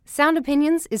Sound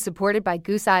Opinions is supported by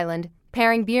Goose Island,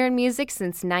 pairing beer and music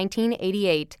since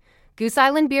 1988. Goose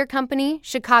Island Beer Company,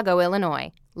 Chicago,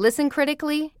 Illinois. Listen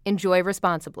critically, enjoy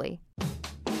responsibly.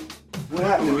 What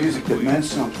happened to music that meant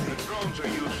something?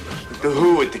 Like the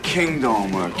Who at the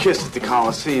Kingdom or Kiss at the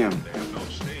Coliseum.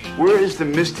 Where is the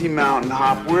Misty Mountain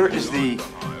Hop? Where is the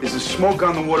Smoke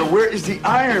on the Water? Where is the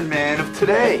Iron Man of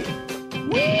today?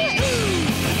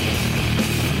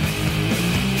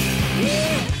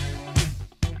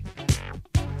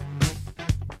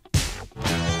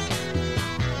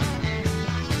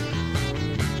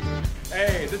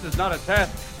 Hey, this is not a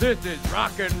test. This is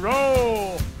rock and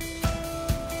roll.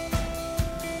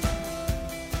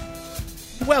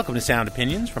 Welcome to Sound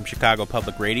Opinions from Chicago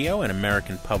Public Radio and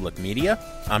American Public Media.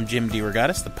 I'm Jim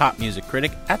DeRogatis, the pop music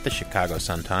critic at the Chicago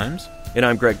Sun-Times. And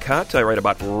I'm Greg Kot. I write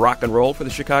about rock and roll for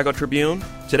the Chicago Tribune.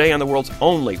 Today on the world's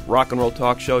only rock and roll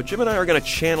talk show, Jim and I are going to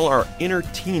channel our inner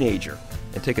teenager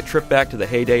and take a trip back to the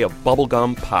heyday of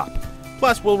Bubblegum Pop.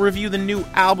 Plus, we'll review the new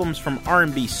albums from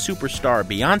R&B superstar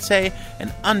Beyoncé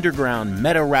and underground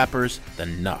meta rappers, the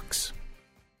Knux.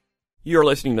 You're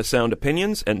listening to Sound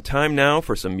Opinions, and time now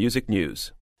for some music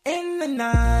news. In the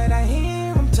night, I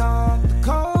hear him talk, the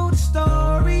coldest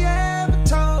story ever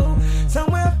told.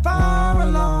 Somewhere far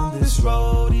along this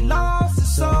road, he lost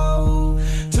his soul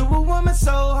to a woman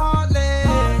so heartless.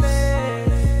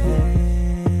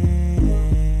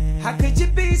 How could you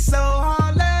be so heartless?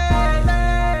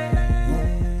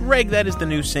 Greg, that is the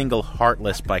new single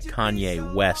Heartless by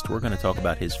Kanye West. We're going to talk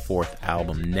about his fourth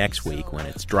album next week when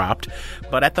it's dropped.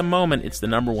 But at the moment, it's the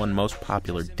number one most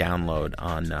popular download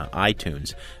on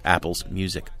iTunes, Apple's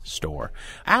music store.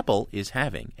 Apple is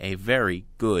having a very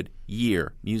good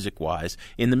year, music-wise,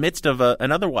 in the midst of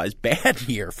an otherwise bad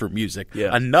year for music. Yeah.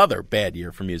 Another bad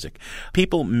year for music.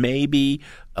 People may be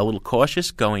a little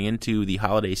cautious going into the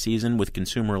holiday season with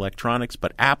consumer electronics,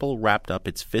 but Apple wrapped up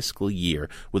its fiscal year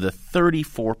with a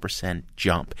 34%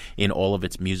 jump in all of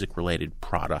its music-related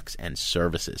products and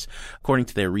services. According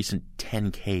to their recent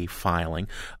 10K filing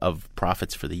of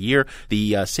profits for the year,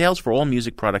 the sales for all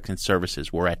music products and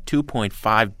services were at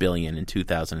 $2.5 billion in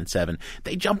 2007.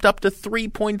 They jumped up to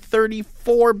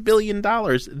 $3.34 billion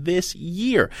this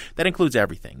year. That includes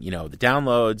everything. You know, the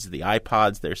downloads, the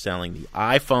iPods they're selling, the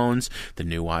iPhones. The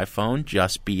new iPhone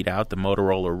just beat out the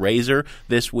Motorola Razr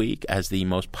this week as the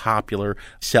most popular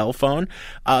cell phone.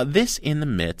 This in the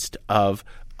midst of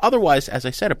otherwise, as I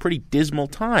said, a pretty dismal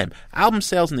time. Album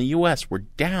sales in the U.S. were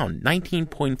down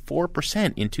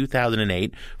 19.4% in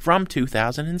 2008 from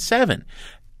 2007.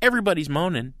 Everybody's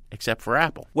moaning except for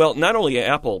Apple. Well, not only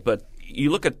Apple, but you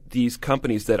look at these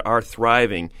companies that are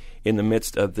thriving in the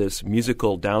midst of this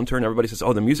musical downturn. Everybody says,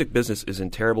 oh, the music business is in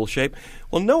terrible shape.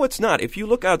 Well, no, it's not. If you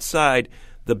look outside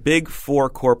the big four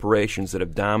corporations that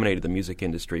have dominated the music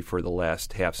industry for the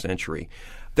last half century,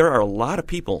 there are a lot of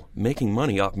people making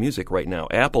money off music right now.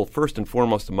 Apple, first and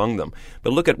foremost among them.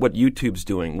 But look at what YouTube's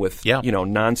doing with,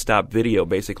 nonstop video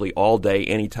basically all day,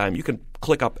 anytime. You can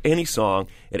click up any song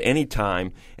at any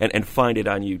time and find it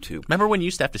on YouTube. Remember when you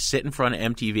used to have to sit in front of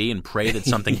MTV and pray that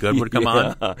something good would come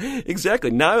on? Exactly.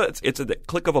 Now it's a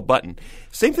click of a button.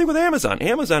 Same thing with Amazon.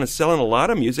 Amazon is selling a lot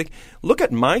of music. Look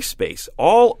at MySpace.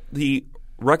 All the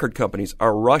record companies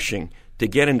are rushing to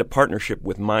get into partnership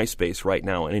with MySpace right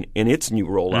now in its new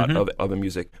rollout of a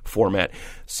music format.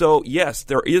 So, yes,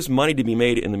 there is money to be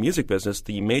made in the music business.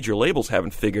 The major labels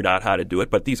haven't figured out how to do it,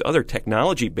 but these other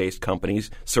technology-based companies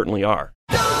certainly are.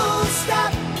 Don't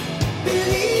stop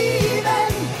believing.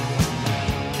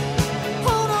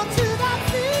 Hold on to that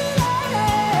feeling.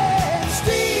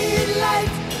 Streetlight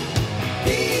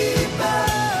people.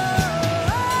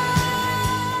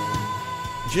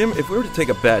 Jim, if we were to take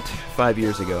a bet 5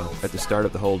 years ago at the start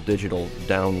of the whole digital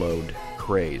download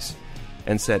craze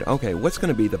and said, okay, what's going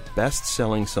to be the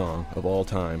best-selling song of all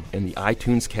time in the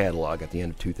iTunes catalog at the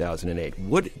end of 2008,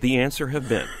 would the answer have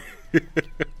been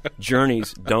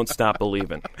Journey's Don't Stop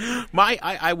Believin'?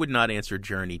 I would not answer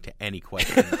Journey to any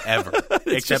question ever,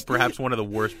 except perhaps one of the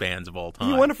worst bands of all time.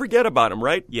 You want to forget about them,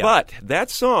 right? Yeah. But that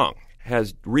song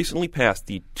has recently passed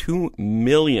the 2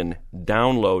 million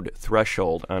download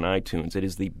threshold on iTunes. It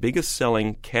is the biggest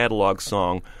selling catalog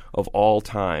song of all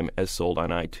time as sold on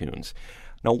iTunes.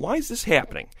 Now, why is this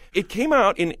happening? It came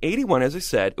out in 81, as I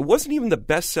said. It wasn't even the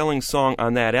best-selling song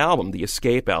on that album, the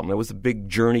Escape album. That was the big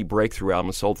Journey breakthrough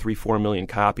album. It sold 3-4 million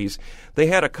copies. They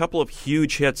had a couple of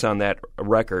huge hits on that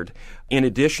record in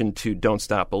addition to Don't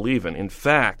Stop Believin'. In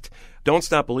fact, Don't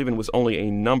Stop Believin' was only a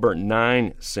number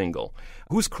 9 single.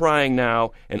 Who's Crying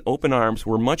Now and Open Arms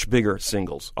were much bigger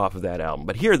singles off of that album.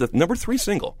 But here, the number 3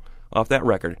 single off that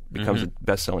record becomes a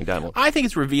best-selling download. I think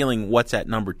it's revealing what's at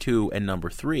number 2 and number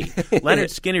 3.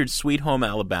 Leonard Skinner's Sweet Home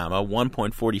Alabama,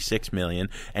 1.46 million,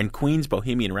 and Queen's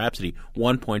Bohemian Rhapsody,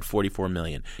 1.44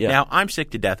 million. Yeah. Now, I'm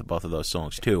sick to death of both of those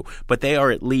songs, too, but they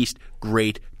are at least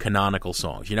great canonical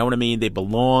songs. You know what I mean? They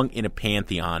belong in a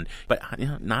pantheon, but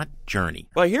not Journey.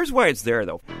 Well, here's why it's there,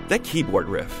 though. That keyboard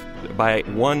riff by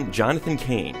one Jonathan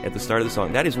Cain at the start of the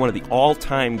song, that is one of the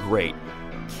all-time great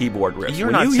keyboard riffs. You're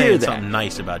when not you saying hear that, something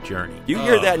nice about Journey. You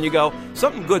hear that and you go,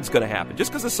 something good's going to happen.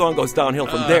 Just because the song goes downhill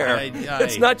from there,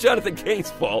 it's not Jonathan Cain's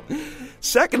fault.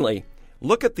 Secondly,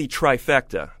 look at the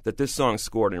trifecta that this song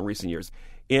scored in recent years.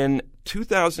 In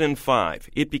 2005,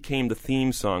 it became the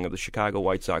theme song of the Chicago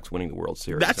White Sox winning the World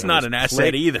Series. That's not an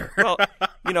asset either. Well,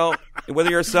 whether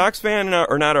you're a Sox fan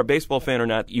or not, or a baseball fan or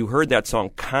not, you heard that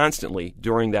song constantly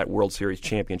during that World Series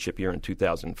championship year in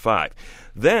 2005.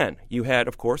 Then you had,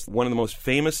 of course, one of the most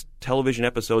famous television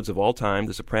episodes of all time,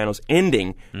 The Sopranos,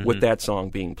 ending with that song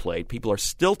being played. People are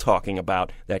still talking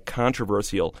about that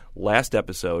controversial last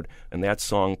episode and that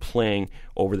song playing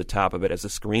over the top of it as the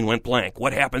screen went blank.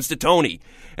 What happens to Tony?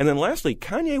 And then lastly,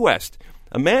 Kanye West,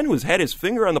 a man who's had his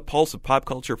finger on the pulse of pop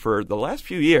culture for the last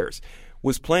few years,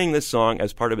 was playing this song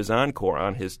as part of his encore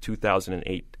on his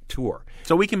 2008 tour.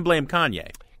 So we can blame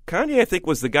Kanye. Kanye, I think,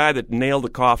 was the guy that nailed the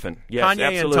coffin. Yes, Kanye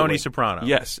absolutely. and Tony Soprano.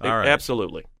 Yes, all right.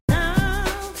 Absolutely. Now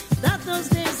that those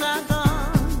days are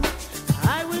gone,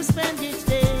 I will spend each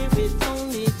day with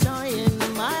only joy in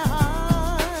my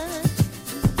heart.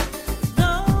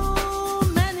 Though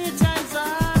many times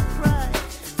I cried,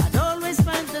 I'd always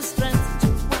find the strength to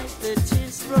wipe the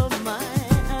tears from my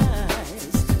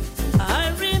eyes. I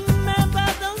remember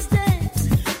those days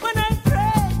when I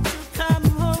prayed to come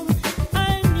home.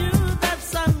 I knew that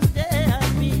someday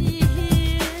I'd be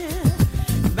here.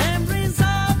 Memories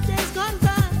of days gone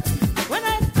by when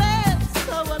I felt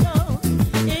so alone.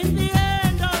 In the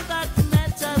end, all that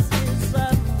matters is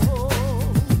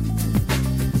home.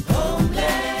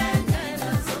 Homeland and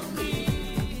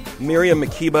only. Miriam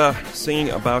Makeba singing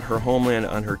about her homeland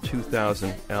on her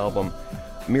 2000 album.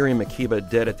 Miriam Makeba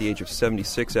dead at the age of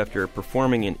 76 after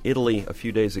performing in Italy a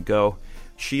few days ago.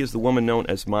 She is the woman known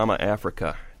as Mama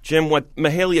Africa. Jim, what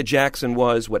Mahalia Jackson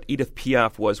was, what Edith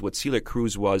Piaf was, what Celia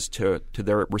Cruz was to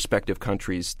their respective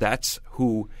countries, that's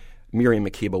who Miriam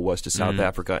Makeba was to South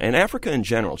Africa. And Africa in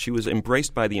general. She was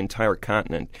embraced by the entire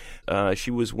continent.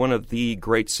 She was one of the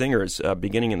great singers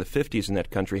beginning in the 50s in that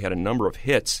country, had a number of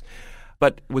hits,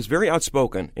 but was very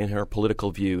outspoken in her political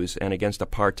views and against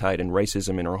apartheid and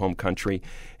racism in her home country,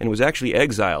 and was actually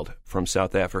exiled from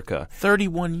South Africa.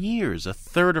 31 years, a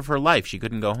third of her life, she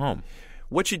couldn't go home.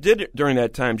 What she did during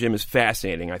that time, Jim, is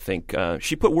fascinating, I think.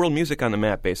 She put world music on the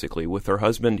map, basically, with her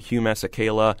husband, Hugh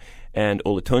Masekela, and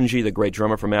Olatunji, the great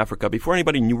drummer from Africa. Before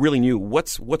anybody really knew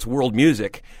what's world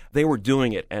music, they were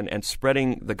doing it and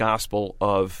spreading the gospel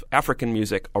of African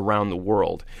music around the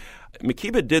world.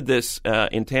 Makeba did this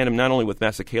in tandem not only with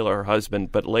Masekela, her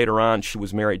husband, but later on she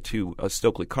was married to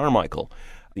Stokely Carmichael,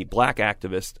 the black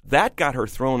activist. That got her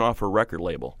thrown off her record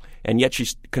label, and yet she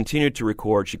continued to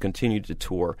record, she continued to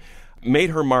tour.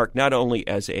 Made her mark not only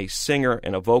as a singer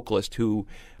and a vocalist who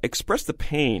expressed the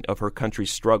pain of her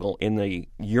country's struggle in the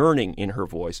yearning in her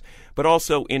voice, but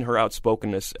also in her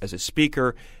outspokenness as a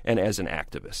speaker and as an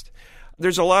activist.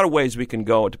 There's a lot of ways we can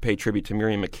go to pay tribute to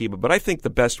Miriam Makeba, but I think the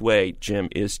best way, Jim,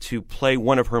 is to play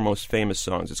one of her most famous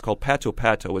songs. It's called Pato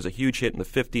Pato. It was a huge hit in the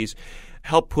 50s,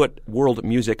 helped put world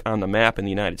music on the map in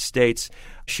the United States.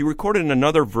 She recorded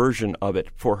another version of it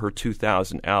for her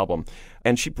 2000 album,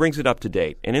 and she brings it up to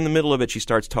date. And in the middle of it, she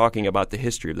starts talking about the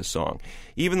history of the song.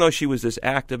 Even though she was this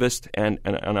activist and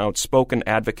an outspoken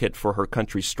advocate for her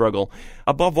country's struggle,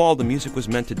 above all, the music was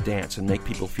meant to dance and make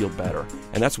people feel better.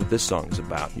 And that's what this song is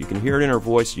about. You can hear it in her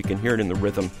voice, you can hear it in the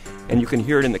rhythm, and you can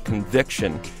hear it in the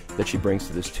conviction that she brings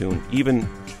to this tune, even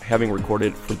having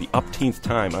recorded it for the upteenth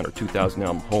time on her 2000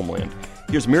 album, Homeland.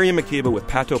 Here's Miriam Makeba with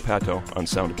Pato Pato on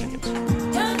Sound Opinions.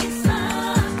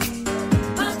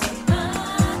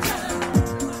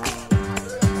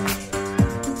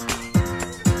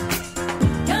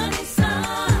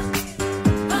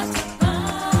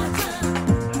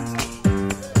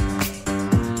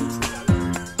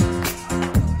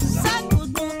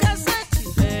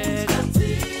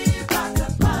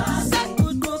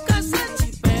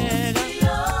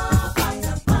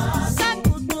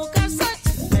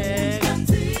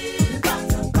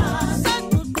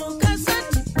 Cause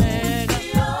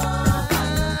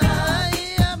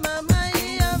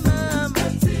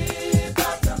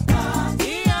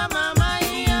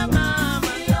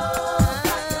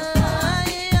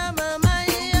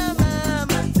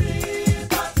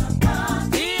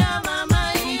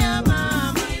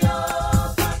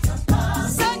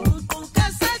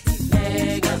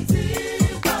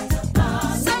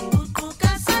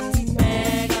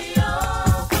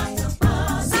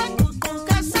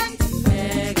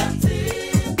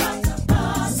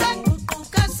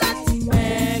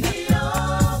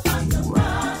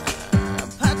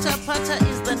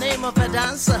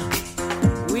dance.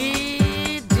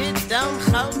 We did down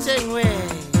Gauteng way.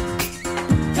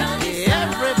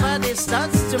 Everybody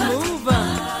starts to move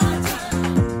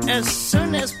as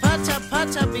soon as Pata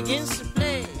Pata begins to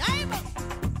play.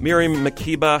 Miriam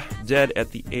Makeba, dead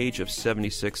at the age of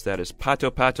 76. That is Pato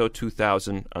Pato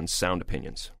 2000 on Sound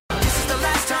Opinions. This is the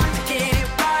last time to get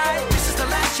it right. This is the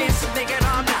last chance to make it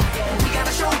all night. We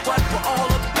gotta show what we're all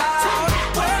about.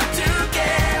 Work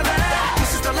together.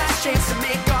 This is the last chance to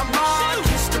make our mark.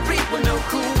 History will know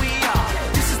who we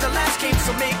are. This is the last game,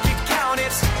 so make it count.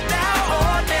 It's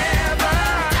now or never.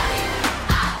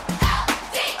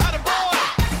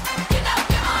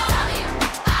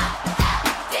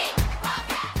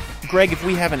 Greg, if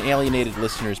we haven't alienated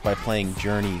listeners by playing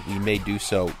Journey, we may do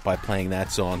so by playing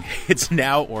that song. It's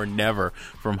Now or Never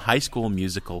from High School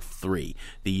Musical 3,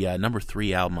 the number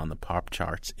 3 album on the pop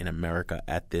charts in America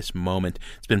at this moment.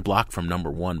 It's been blocked from number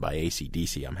 1 by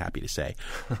AC/DC, I'm happy to say.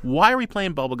 Why are we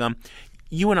playing Bubblegum?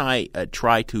 You and I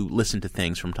try to listen to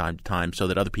things from time to time so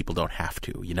that other people don't have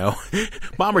to, you know?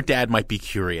 Mom or dad might be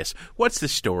curious. What's the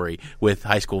story with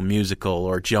High School Musical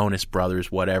or Jonas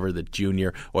Brothers, whatever the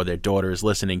junior or their daughter is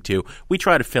listening to? We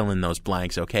try to fill in those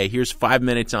blanks, okay? Here's 5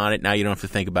 minutes on it. Now you don't have to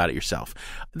think about it yourself.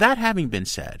 That having been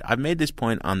said, I've made this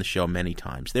point on the show many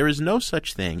times. There is no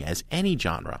such thing as any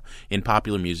genre in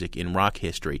popular music, in rock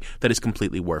history, that is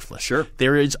completely worthless. Sure.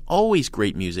 There is always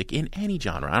great music in any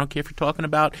genre. I don't care if you're talking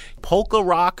about polka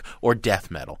rock or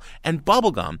death metal. And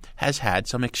Bubblegum has had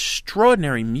some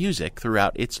extraordinary music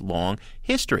throughout its long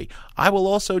history. I will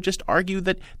also just argue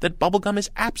that Bubblegum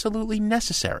is absolutely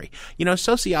necessary. You know,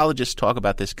 sociologists talk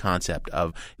about this concept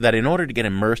of that in order to get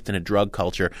immersed in a drug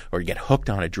culture or get hooked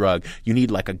on a drug, you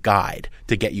need like a guide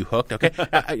to get you hooked,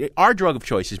 okay? Our drug of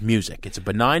choice is music. It's a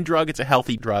benign drug. It's a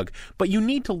healthy drug. But you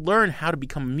need to learn how to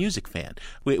become a music fan.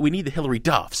 We need the Hilary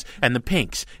Duffs and the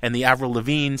Pinks and the Avril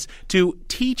Lavignes to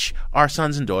teach our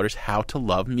sons and daughters how to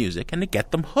love music and to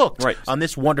get them hooked on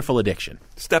this wonderful addiction.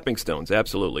 Stepping stones,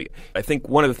 absolutely. I think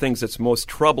one of the things that's most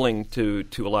troubling to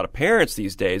a lot of parents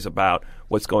these days about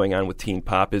what's going on with teen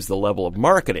pop is the level of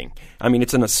marketing. I mean,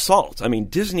 it's an assault. I mean,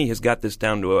 Disney has got this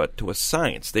down to a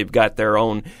science. They've got their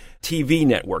own TV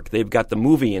network. They've got the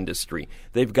movie industry.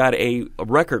 They've got a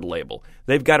record label.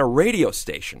 They've got a radio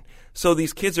station. So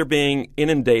these kids are being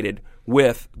inundated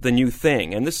with the new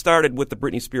thing. And this started with the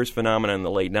Britney Spears phenomenon in the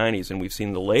late 90s, and we've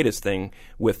seen the latest thing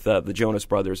with the Jonas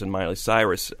Brothers and Miley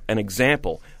Cyrus, an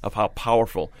example of how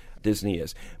powerful Disney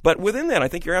is. But within that, I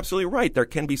think you're absolutely right. There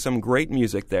can be some great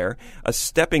music there, a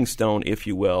stepping stone, if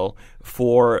you will,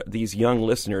 for these young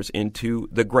listeners into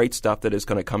the great stuff that is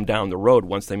going to come down the road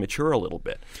once they mature a little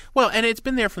bit. Well, and it's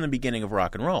been there from the beginning of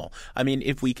rock and roll. I mean,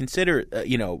 if we consider,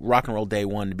 rock and roll day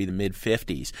one to be the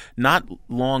mid-'50s, not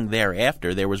long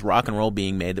thereafter, there was rock and roll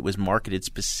being made that was marketed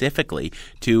specifically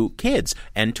to kids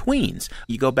and tweens.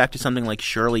 You go back to something like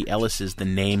Shirley Ellis's The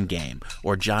Name Game,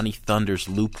 or Johnny Thunder's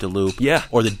Loop-de-Loop,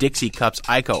 or the Dixie Cups'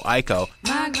 Iko Iko.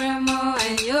 My grandma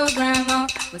and your grandma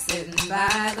were sitting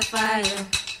by the fire.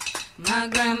 My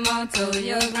grandma told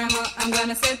your grandma, I'm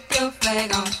gonna set your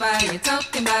flag on fire. You're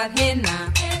talking about hey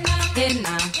now,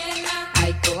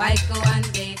 Iko Iko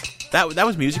one day. That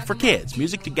was music for kids,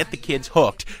 music to get the kids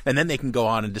hooked, and then they can go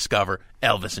on and discover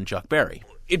Elvis and Chuck Berry.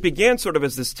 It began sort of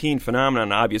as this teen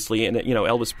phenomenon, obviously, and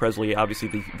Elvis Presley,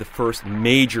 obviously the first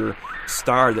major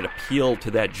star that appealed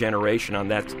to that generation on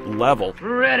that level.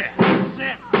 Ready,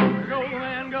 set, go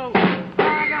and go.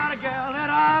 I got a gal that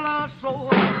I love so.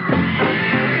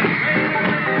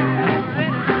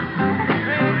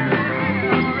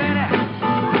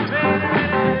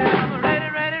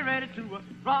 Ready to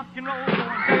rock and roll.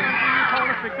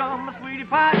 Become a sweetie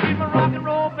pie, she's my rock and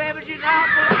roll baby, she's out.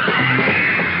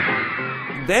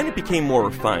 Then it became more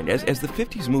refined. As the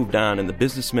 50s moved on and the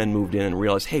businessmen moved in and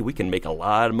realized, hey, we can make a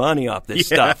lot of money off this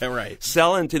stuff. Right.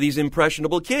 Selling to these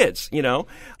impressionable kids, And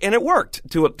it worked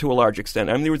to a large extent.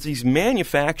 I mean, there was these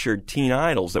manufactured teen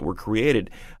idols that were created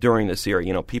during this era.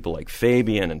 People like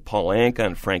Fabian and Paul Anka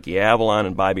and Frankie Avalon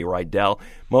and Bobby Rydell,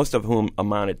 most of whom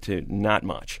amounted to not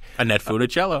much. Annette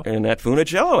Funicello. Annette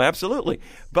Funicello, absolutely.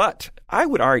 But I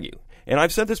would argue, and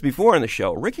I've said this before on the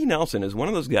show, Ricky Nelson is one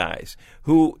of those guys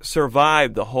who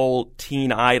survived the whole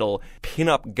teen idol,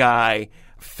 pinup guy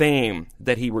fame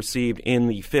that he received in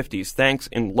the 50s, thanks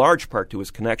in large part to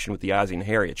his connection with the Ozzie and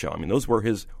Harriet show. I mean, those were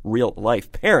his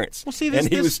real-life parents, he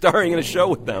was starring in a show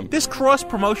with them. This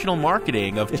cross-promotional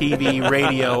marketing of TV,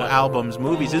 radio, albums,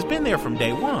 movies has been there from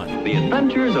day one. The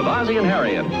Adventures of Ozzie and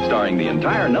Harriet, starring the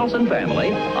entire Nelson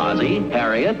family, Ozzie,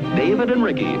 Harriet, David, and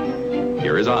Ricky.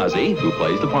 Here is Ozzie, who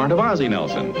plays the part of Ozzie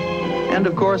Nelson. And,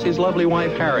 of course, his lovely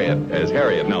wife, Harriet, as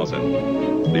Harriet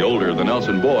Nelson. The older of the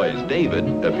Nelson boys,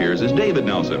 David, appears as David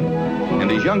Nelson, and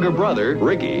his younger brother,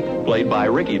 Ricky, played by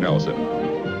Ricky Nelson.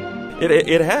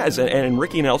 It has, and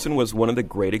Ricky Nelson was one of the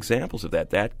great examples of that.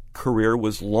 That career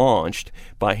was launched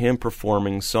by him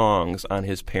performing songs on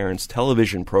his parents'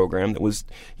 television program that was,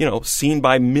 seen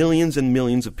by millions and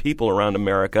millions of people around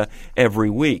America every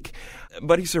week.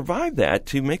 But he survived that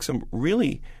to make some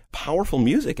really powerful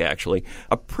music, actually.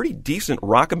 A pretty decent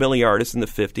rockabilly artist in the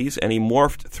 50s, and he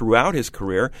morphed throughout his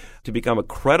career to become a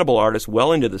credible artist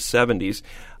well into the 70s.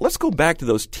 Let's go back to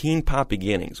those teen pop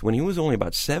beginnings. When he was only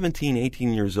about 17,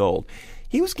 18 years old,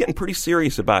 he was getting pretty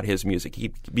serious about his music.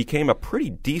 He became a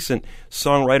pretty decent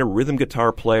songwriter, rhythm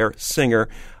guitar player, singer,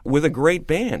 with a great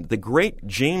band. The great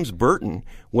James Burton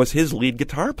was his lead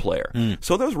guitar player.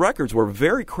 So those records were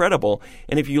very credible,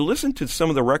 and if you listen to some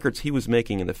of the records he was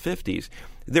making in the 50s,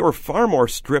 they were far more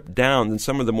stripped down than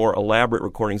some of the more elaborate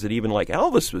recordings that even like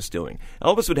Elvis was doing.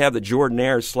 Elvis would have the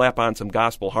Jordanaires slap on some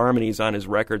gospel harmonies on his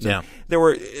records. Yeah. They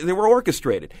were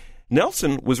orchestrated.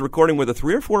 Nelson was recording with a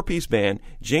 3 or 4 piece band,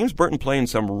 James Burton playing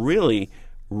some really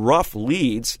rough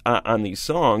leads on these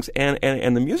songs, and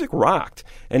the music rocked.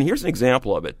 And here's an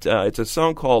example of it. It's a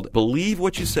song called Believe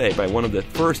What You Say by one of the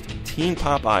first teen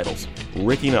pop idols,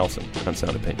 Ricky Nelson, on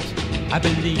Sound Opinions. I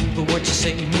believe what you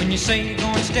say when you say you're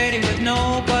going steady with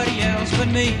nobody else but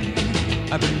me.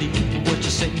 I believe what you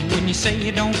say when you say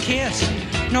you don't kiss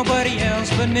nobody else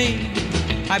but me.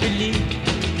 I believe,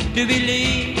 do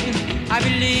believe, I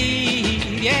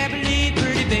believe, yeah, believe,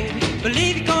 pretty baby.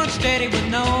 Believe you're going steady with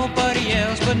nobody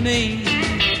else but me.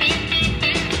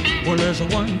 Well, there's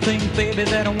one thing, baby,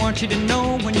 that I want you to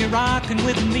know. When you're rocking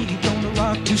with me, you're gonna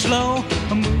rock too slow.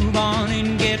 Move on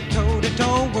and get toe to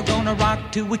toe. We're gonna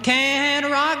rock till we can't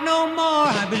rock no more.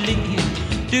 I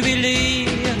believe, do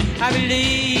believe, I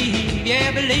believe,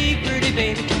 yeah, believe, pretty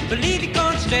baby. Believe you're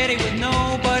going steady with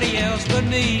nobody else but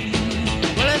me.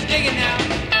 Well, let's dig it now.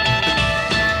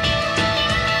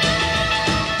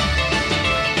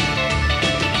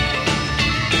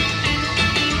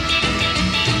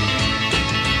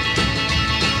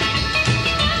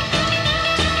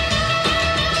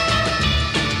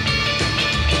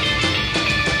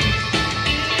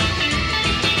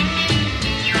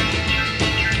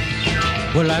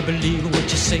 Well, I believe what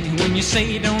you say when you say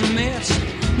you don't miss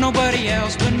nobody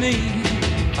else but me.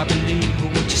 I believe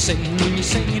what you say when you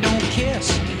say you don't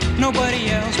kiss nobody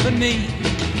else but me.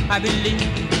 I believe,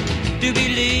 do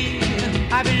believe,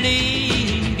 I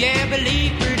believe, yeah,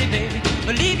 believe, pretty baby.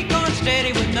 Believe you're going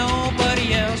steady with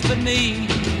nobody else but me.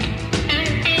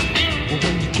 Well,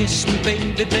 when you kiss me,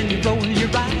 baby, then you roll your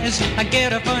eyes. I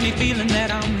get a funny feeling that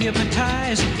I'm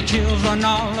hypnotized. Chills run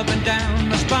all up and down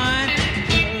my spine.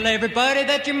 Everybody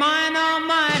that you're mine, all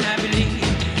mine. I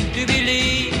believe, do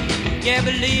believe, yeah,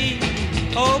 believe,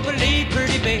 oh, believe,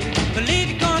 pretty baby. Believe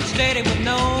you're going steady with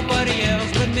nobody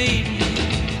else but me.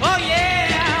 Oh,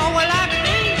 yeah, well, I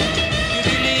believe, do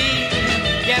believe,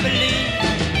 yeah, believe,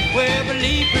 well,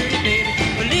 believe, pretty baby.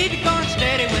 Believe you're going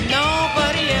steady with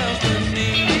nobody else but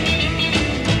me.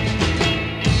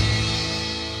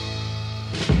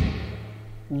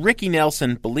 Ricky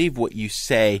Nelson, Believe What You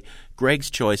Say,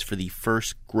 Greg's choice for the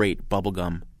first great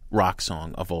bubblegum rock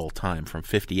song of all time from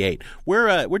 '58.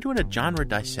 We're doing a genre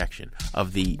dissection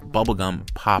of the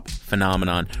bubblegum pop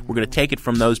phenomenon. We're going to take it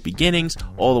from those beginnings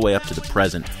all the way up to the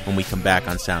present when we come back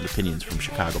on Sound Opinions from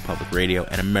Chicago Public Radio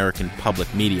and American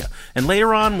Public Media. And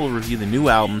later on, we'll review the new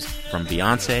albums from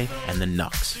Beyoncé and the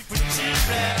Knux.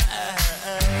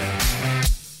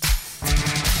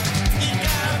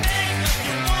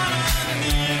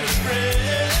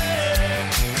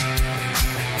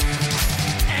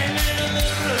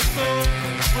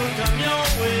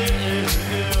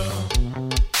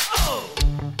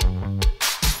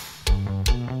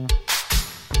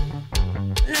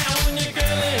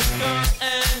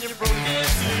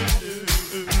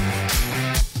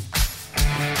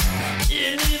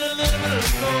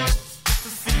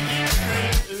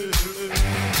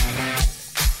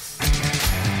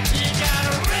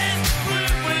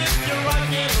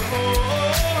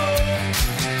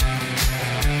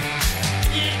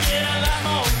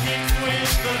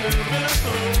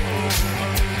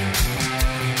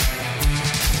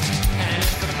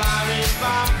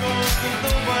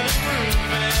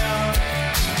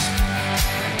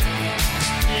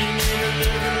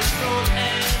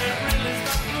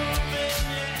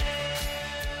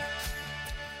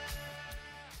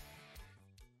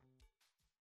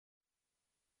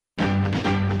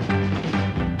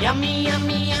 Yummy,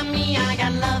 yummy, yummy, I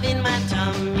got love in my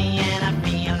tummy and I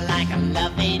feel like I'm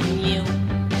loving you.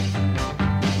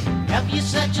 Love you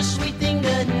such a sweet thing,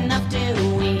 good enough to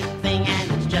eat thing,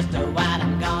 and it's just what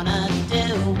I'm gonna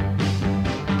do.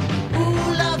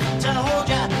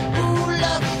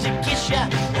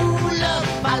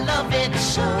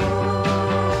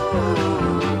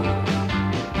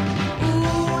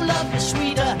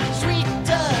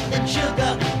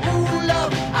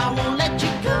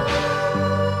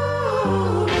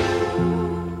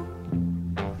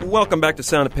 Welcome back to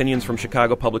Sound Opinions from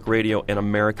Chicago Public Radio and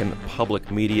American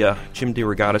Public Media. Jim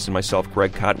DeRogatis and myself,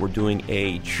 Greg Cott, we're doing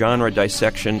a genre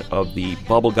dissection of the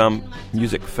bubblegum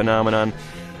music phenomenon.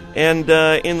 And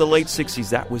in the late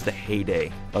 60s, that was the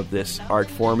heyday of this art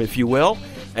form, if you will.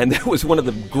 And that was one of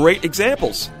the great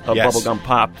examples of bubblegum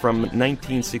pop from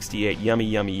 1968, Yummy,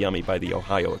 Yummy, Yummy by the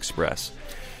Ohio Express.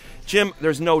 Jim,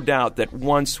 there's no doubt that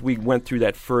once we went through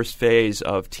that first phase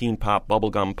of teen pop,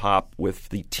 bubblegum pop, with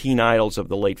the teen idols of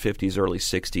the late 50s, early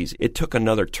 60s, it took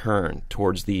another turn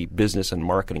towards the business and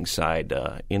marketing side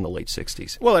in the late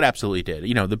 60s. Well, it absolutely did.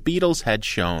 You know, the Beatles had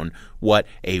shown what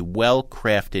a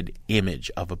well-crafted image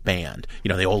of a band. You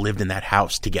know, they all lived in that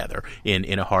house together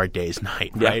in A Hard Day's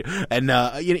Night, right? Yeah.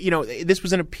 And, you know, this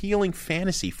was an appealing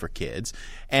fantasy for kids.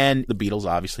 And the Beatles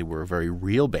obviously were a very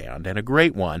real band and a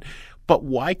great one. But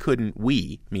why couldn't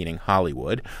we, meaning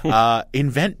Hollywood,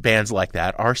 invent bands like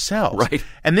that ourselves? Right.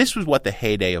 And this was what the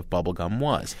heyday of bubblegum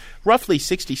was. Roughly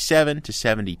 67 to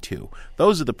 72.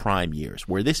 Those are the prime years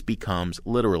where this becomes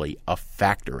literally a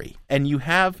factory. And you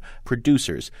have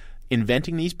producers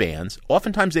inventing these bands.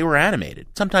 Oftentimes they were animated.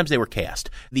 Sometimes they were cast.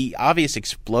 The obvious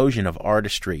explosion of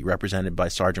artistry represented by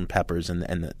Sgt. Pepper's and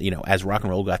the, you know, as rock and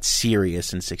roll got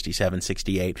serious in 67,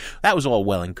 68, that was all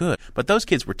well and good. But those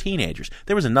kids were teenagers.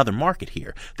 There was another market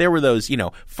here. There were those, you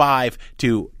know, 5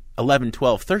 to 11,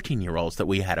 12, 13-year-olds that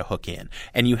we had to hook in.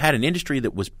 And you had an industry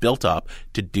that was built up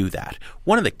to do that.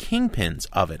 One of the kingpins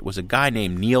of it was a guy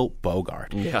named Neil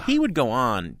Bogart. Yeah. He would go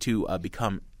on to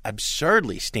become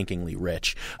absurdly stinkingly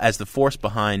rich as the force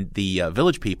behind the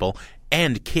Village People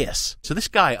and Kiss. So this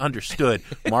guy understood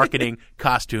marketing,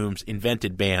 costumes,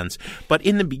 invented bands. But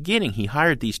in the beginning, he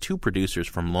hired these two producers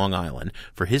from Long Island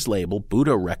for his label,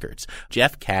 Budo Records,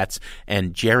 Jeff Katz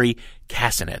and Jerry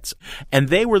Kassenetz. And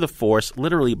they were the force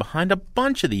literally behind a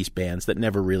bunch of these bands that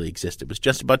never really existed. It was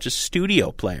just a bunch of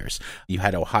studio players. You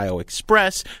had Ohio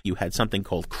Express. You had something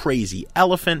called Crazy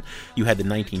Elephant. You had the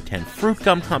 1910 Fruit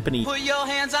Gum Company. Put your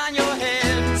hands on your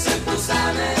head. Simple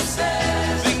Simon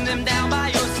says. Bring them down by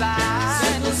your side.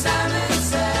 Simple Simon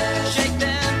says. Shake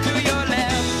them to your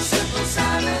left. Simple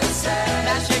Simon says.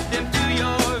 Now shake them to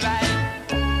your right.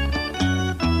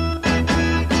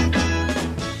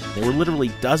 There were literally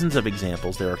dozens of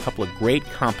examples. There are a couple of great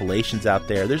compilations out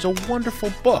there. There's a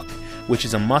wonderful book, which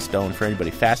is a must-own for anybody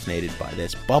fascinated by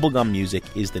this. Bubblegum Music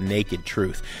is the Naked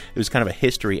Truth. It was kind of a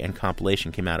history and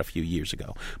compilation, came out a few years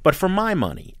ago. But for my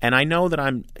money, and I know that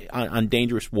I'm on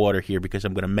dangerous water here because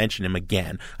I'm going to mention him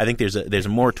again. I think there's a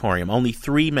moratorium. Only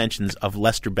 3 mentions of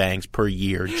Lester Bangs per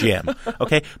year, Jim.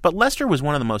 Okay? But Lester was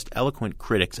one of the most eloquent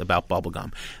critics about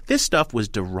bubblegum. This stuff was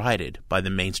derided by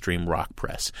the mainstream rock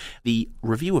press. The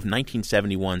review of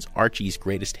 1971's Archie's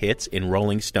Greatest Hits in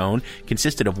Rolling Stone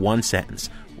consisted of one sentence.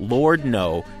 Lord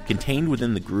no, contained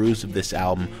within the grooves of this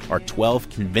album are 12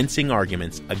 convincing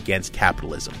arguments against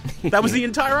capitalism. That was the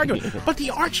entire argument. But the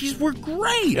Archies were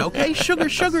great, okay? Sugar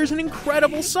Sugar is an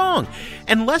incredible song.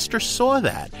 And Lester saw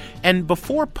that. And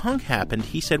before punk happened,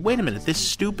 he said, wait a minute, this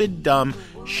stupid, dumb,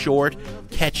 short,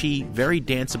 catchy, very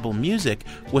danceable music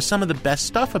was some of the best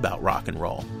stuff about rock and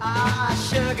roll.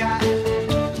 Sugar.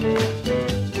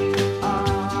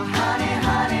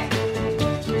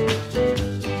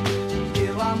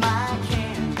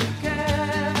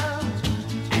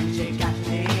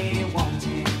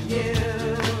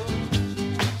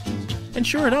 And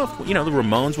sure enough, you know, the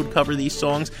Ramones would cover these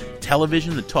songs,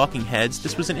 Television, the Talking Heads.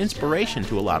 This was an inspiration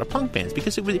to a lot of punk bands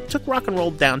because it took rock and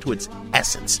roll down to its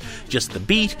essence, just the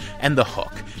beat and the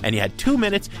hook. And you had 2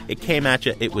 minutes, it came at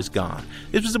you, it was gone.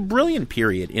 This was a brilliant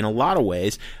period in a lot of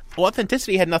ways.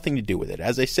 Authenticity had nothing to do with it.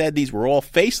 As I said, these were all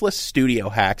faceless studio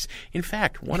hacks. In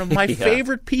fact, one of my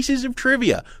favorite pieces of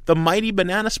trivia, the Mighty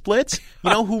Banana Splits, you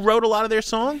know who wrote a lot of their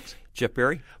songs? Jeff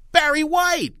Berry? Barry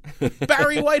White.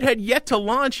 Barry White had yet to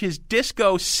launch his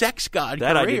disco sex god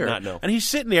career. I did not know. And he's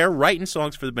sitting there writing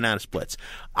songs for the Banana Splits.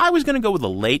 I was going to go with a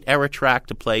late era track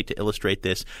to play to illustrate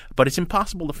this, but it's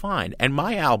impossible to find. And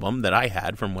my album that I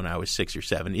had from when I was 6 or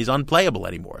 7 is unplayable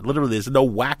anymore. Literally, there's no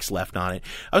wax left on it.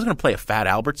 I was going to play a Fat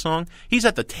Albert song. He's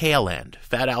at the tail end.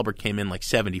 Fat Albert came in like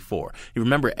 74. You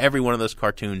remember every one of those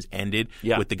cartoons ended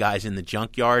with the guys in the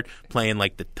junkyard playing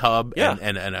like the tub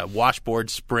and a washboard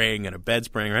spring and a bed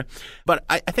spring, right? But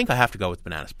I think I have to go with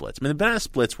Banana Splits. I mean, the Banana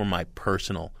Splits were my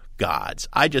personal gods.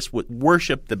 I just would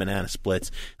worship the Banana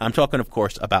Splits. I'm talking, of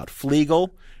course, about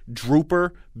Fleagle,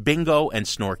 Drooper, Bingo, and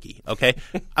Snorky, okay?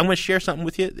 I'm going to share something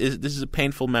with you. This is a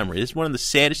painful memory. This is one of the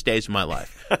saddest days of my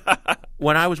life.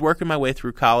 When I was working my way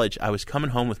through college, I was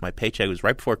coming home with my paycheck. It was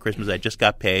right before Christmas. I just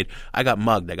got paid. I got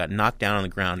mugged. I got knocked down on the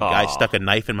ground. A guy stuck a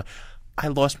knife in my... I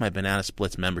lost my Banana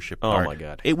Splits membership card. Oh, my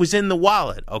God. It was in the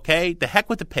wallet, okay? The heck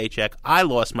with the paycheck. I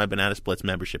lost my Banana Splits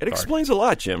membership It card. explains a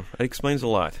lot, Jim. It explains a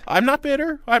lot. I'm not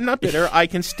bitter. I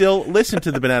can still listen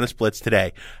to the Banana Splits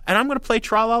today. And I'm going to play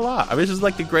Tra La La. I mean, this is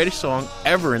like the greatest song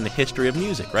ever in the history of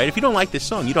music, right? If you don't like this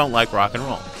song, you don't like rock and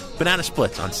roll. Banana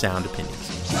Splits on Sound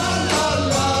Opinions.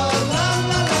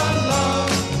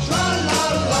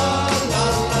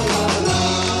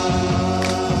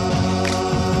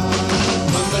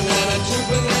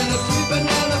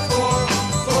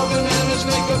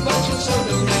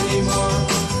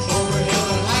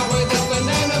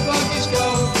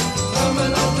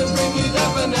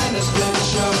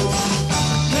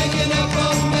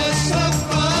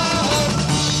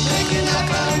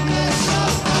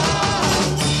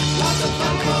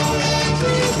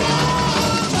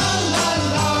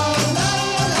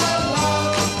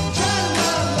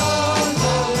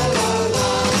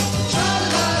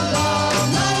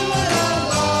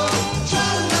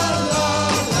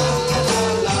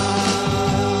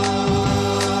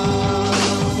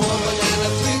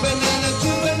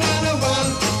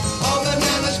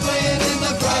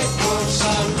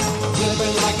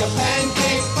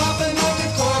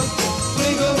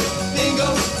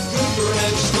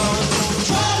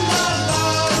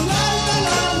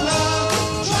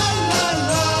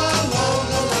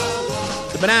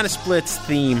 Banana Splits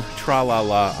theme, Tra La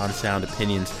La on Sound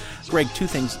Opinions. Greg, two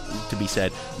things to be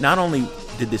said. Not only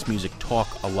did this music talk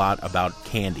a lot about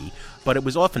candy, but it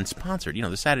was often sponsored. You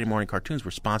know, the Saturday morning cartoons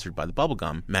were sponsored by the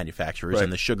bubblegum manufacturers right.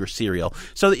 and the sugar cereal.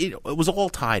 So it was all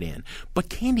tied in. But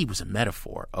candy was a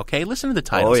metaphor, okay? Listen to the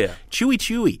titles. Oh, yeah. Chewy,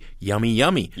 chewy. Yummy,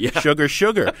 yummy. Yeah. Sugar,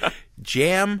 sugar.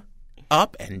 Jam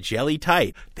up and jelly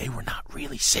tight. They were not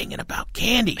really singing about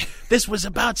candy. This was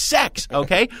about sex,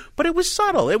 okay? But it was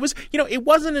subtle. It was, it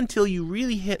wasn't until you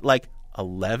really hit like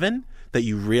 11 that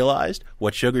you realized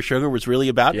what Sugar Sugar was really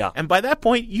about. Yeah. And by that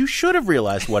point, you should have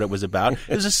realized what it was about.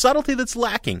 It was a subtlety that's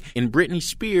lacking in Britney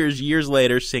Spears years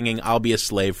later singing I'll Be a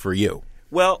Slave for You.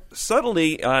 Well,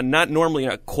 subtlety, not normally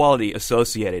a quality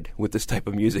associated with this type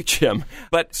of music, Jim,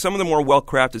 but some of the more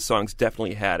well-crafted songs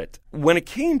definitely had it. When it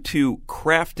came to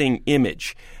crafting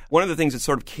image, one of the things that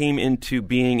sort of came into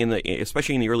being,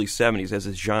 especially in the early 70s as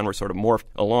this genre sort of morphed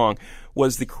along,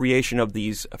 was the creation of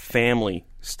these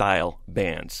family-style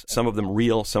bands. Some of them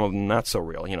real, some of them not so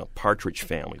real. Partridge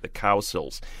Family, the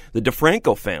Cowsills, the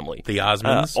DeFranco family. The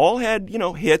Osmonds. All had,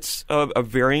 hits of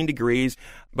varying degrees.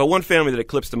 But one family that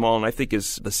eclipsed them all, and I think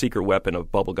is the secret weapon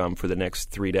of bubblegum for the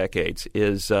next 3 decades,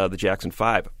 is the Jackson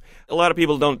 5. A lot of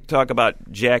people don't talk about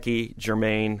Jackie,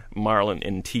 Jermaine, Marlon,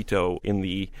 and Tito in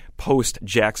the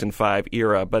post-Jackson 5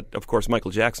 era, but of course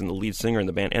Michael Jackson, the lead singer in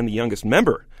the band and the youngest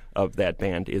member of that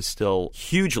band, is still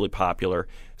hugely popular,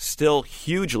 still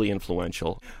hugely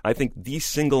influential. I think the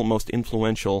single most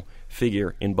influential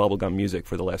figure in bubblegum music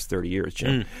for the last 30 years,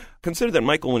 Jim. Consider that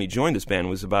Michael, when he joined this band,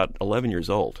 was about 11 years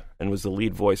old and was the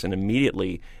lead voice and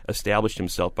immediately established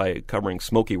himself by covering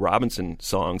Smokey Robinson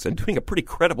songs and doing a pretty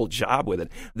credible job with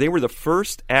it. They were the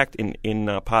first act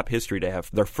in pop history to have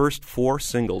their first 4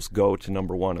 singles go to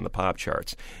number 1 in the pop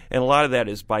charts. And a lot of that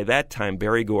is, by that time,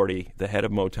 Berry Gordy, the head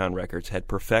of Motown Records, had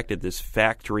perfected this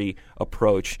factory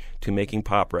approach to making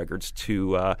pop records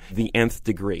to the nth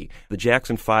degree. The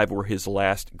Jackson 5 were his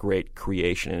last great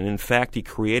creation. And in fact, he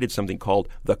created something called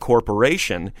the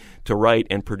Corporation to write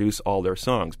and produce all their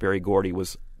songs. Berry Gordy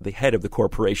was the head of the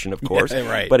corporation, of course, Yeah,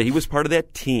 right. but he was part of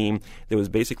that team that was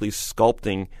basically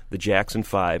sculpting the Jackson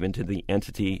 5 into the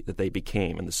entity that they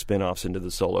became and the spin-offs into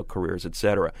the solo careers,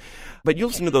 etc. But you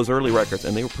listen to those early records,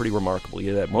 and they were pretty remarkable.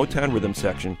 You had that Motown rhythm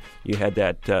section, you had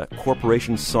that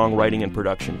corporation songwriting and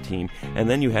production team, and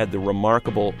then you had the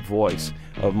remarkable voice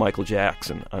of Michael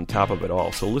Jackson on top of it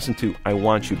all. So listen to I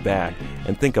Want You Back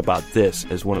and think about this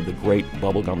as one of the great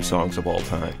bubblegum songs of all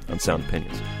time on Sound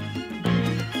Opinions.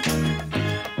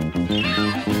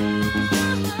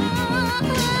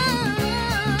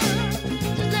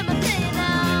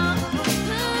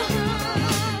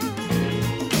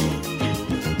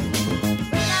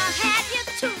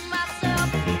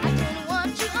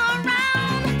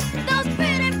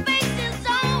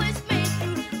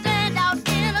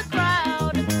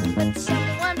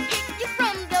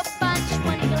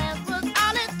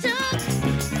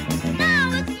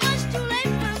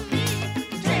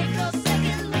 Take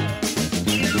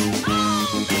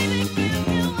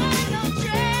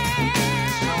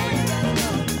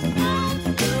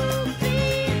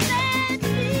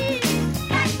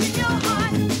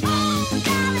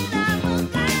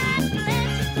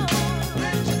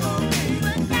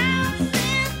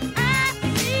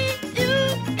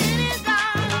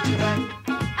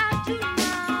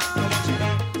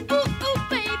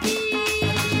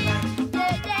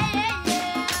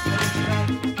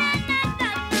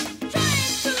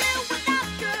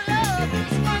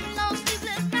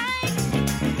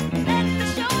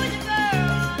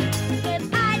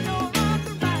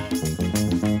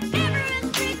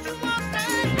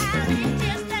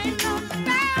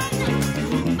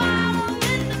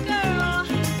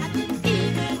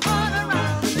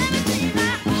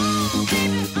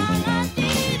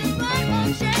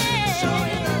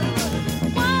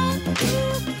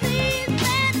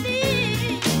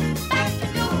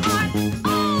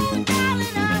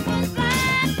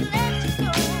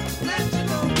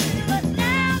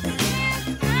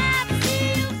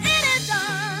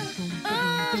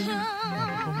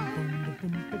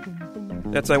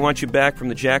That's I Want You Back from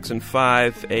the Jackson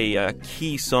 5, a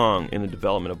key song in the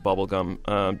development of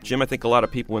bubblegum. Jim, I think a lot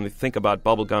of people, when they think about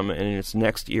bubblegum and in its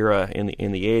next era in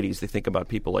the 80s, they think about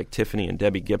people like Tiffany and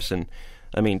Debbie Gibson.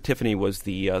 I mean, Tiffany was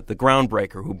the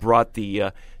groundbreaker who brought the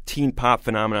teen pop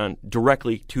phenomenon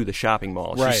directly to the shopping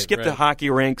mall. She skipped the hockey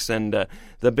rinks and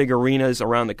the big arenas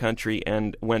around the country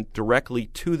and went directly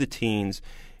to the teens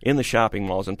in the shopping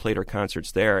malls and played her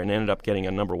concerts there and ended up getting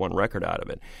a #1 record out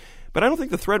of it. But I don't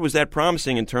think the thread was that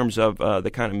promising in terms of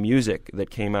the kind of music that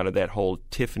came out of that whole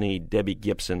Tiffany, Debbie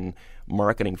Gibson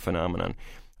marketing phenomenon.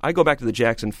 I go back to the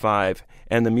Jackson 5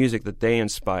 and the music that they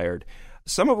inspired.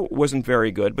 Some of it wasn't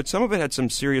very good, but some of it had some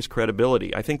serious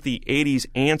credibility. I think the 80s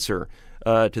answer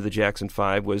to the Jackson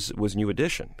 5 was New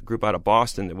Edition, a group out of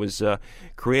Boston that was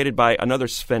created by another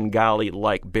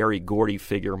Svengali-like Berry Gordy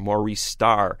figure, Maurice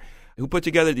Starr, who put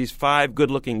together these 5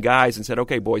 good-looking guys and said,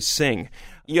 okay, boys, sing.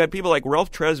 You had people like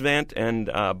Ralph Tresvant and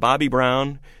Bobby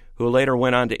Brown, who later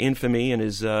went on to infamy in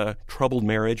his troubled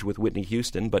marriage with Whitney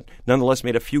Houston, but nonetheless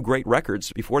made a few great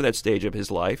records before that stage of his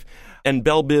life. And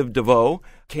Belle Biv DeVoe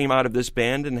came out of this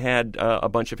band and had a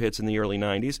bunch of hits in the early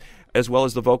 90s, as well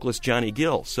as the vocalist Johnny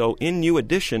Gill. So in New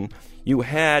Edition, you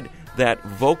had that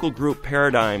vocal group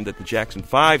paradigm that the Jackson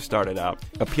 5 started out,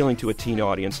 appealing to a teen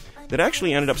audience, that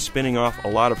actually ended up spinning off a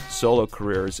lot of solo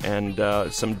careers and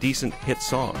some decent hit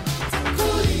songs.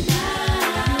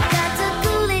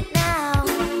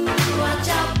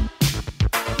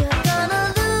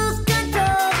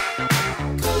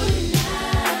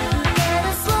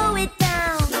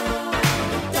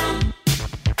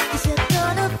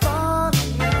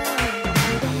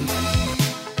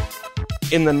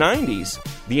 In the 90s,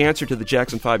 the answer to the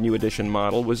Jackson 5 New Edition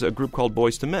model was a group called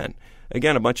Boyz II Men.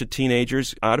 Again, a bunch of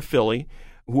teenagers out of Philly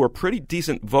who were pretty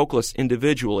decent vocalists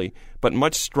individually, but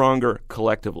much stronger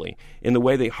collectively in the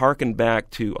way they harkened back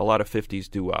to a lot of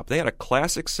 50s doo-wop. They had a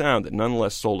classic sound that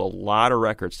nonetheless sold a lot of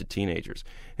records to teenagers.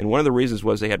 And one of the reasons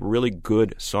was they had really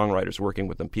good songwriters working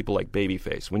with them, people like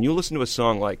Babyface. When you listen to a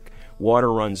song like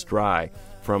Water Runs Dry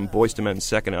from Boyz II Men's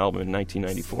second album in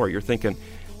 1994, you're thinking,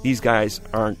 these guys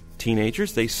aren't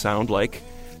teenagers. They sound like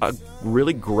a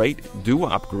really great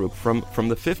doo-wop group from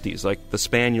the 50s, like the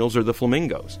Spaniels or the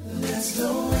Flamingos. Let's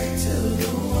go wait till the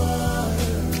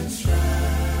water runs dry.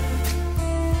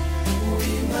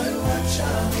 We might watch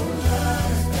our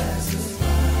lives pass us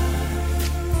by.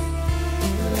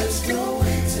 Let's go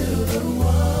wait till the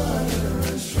water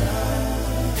runs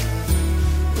dry.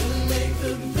 We'll make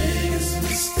the biggest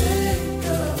mistake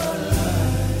of our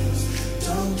lives.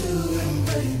 Don't do it,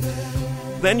 baby.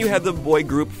 Then you have the boy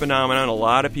group phenomenon. A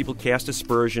lot of people cast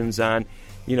aspersions on,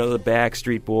 the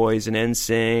Backstreet Boys and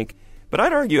NSYNC. But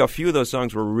I'd argue a few of those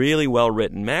songs were really well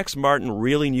written. Max Martin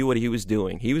really knew what he was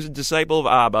doing. He was a disciple of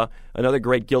ABBA, another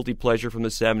great guilty pleasure from the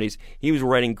 70s. He was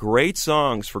writing great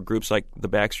songs for groups like the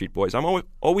Backstreet Boys. I'm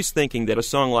always thinking that a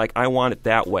song like I Want It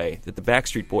That Way, that the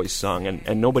Backstreet Boys sung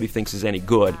and nobody thinks is any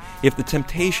good, if the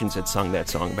Temptations had sung that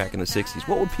song back in the 60s,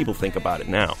 what would people think about it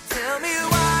now? Tell me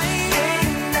why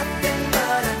ain't nothing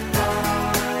but a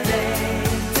party.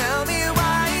 Tell me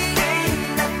why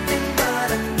ain't nothing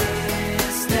but a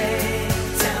mistake.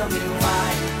 Tell me why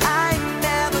I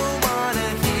never wanna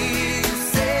hear you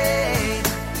say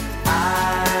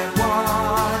I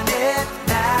want it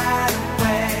that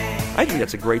way. I think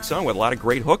that's a great song with a lot of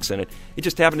great hooks in it. It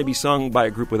just happened to be sung by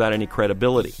a group without any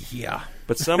credibility. Yeah.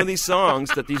 But some of these songs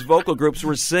that these vocal groups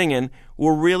were singing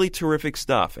were really terrific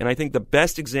stuff. And I think the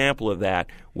best example of that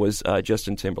was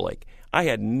Justin Timberlake. I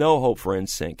had no hope for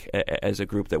NSYNC as a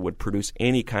group that would produce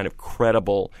any kind of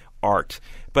credible art.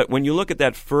 But when you look at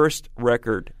that first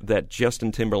record that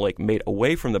Justin Timberlake made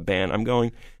away from the band, I'm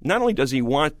going, not only does he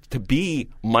want to be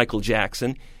Michael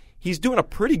Jackson, he's doing a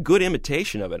pretty good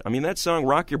imitation of it. I mean, that song,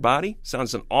 Rock Your Body,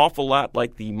 sounds an awful lot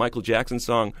like the Michael Jackson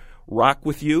song Rock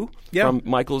With You from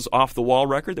Michael's Off the Wall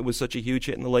record that was such a huge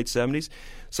hit in the late 70s.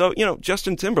 So,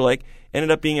 Justin Timberlake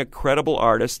ended up being a credible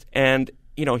artist. And,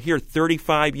 here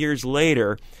 35 years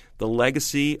later, the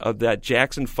legacy of that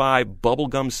Jackson 5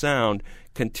 bubblegum sound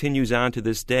continues on to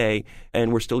this day,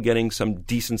 and we're still getting some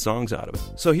decent songs out of it.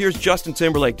 So here's Justin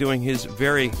Timberlake doing his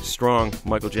very strong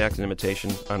Michael Jackson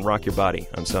imitation on Rock Your Body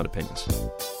on Sound Opinions.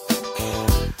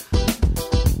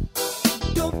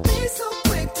 Don't be so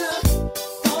quick to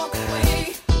walk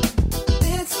away.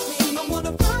 It's me. I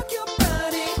wanna rock your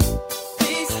body.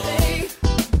 Please stay.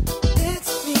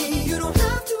 It's me. You don't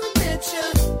have to admit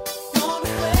you want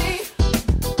away.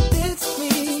 It's me.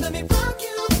 Just let me rock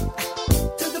you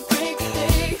to the break of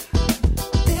day.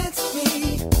 It's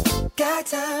me. Got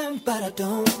time, but I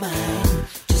don't mind.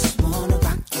 Just wanna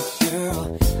rock you,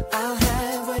 girl. I'll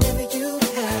have whatever you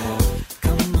have.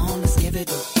 Come on, let's give it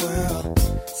a whirl.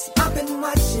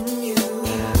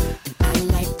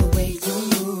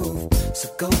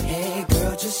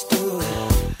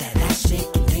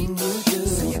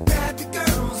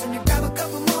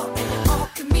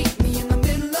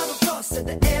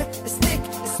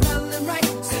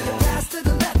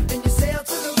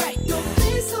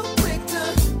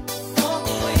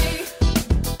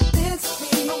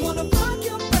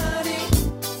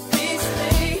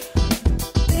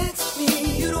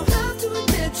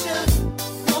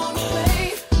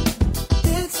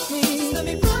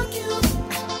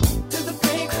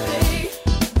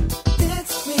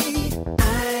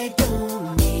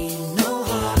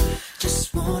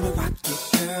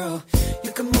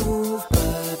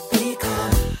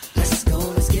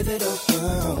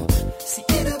 See,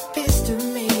 it appears to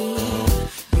me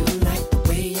you like the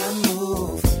way I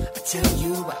move. I tell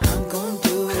you what I'm gonna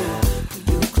do. Pull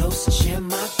you close and share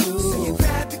my groove. So you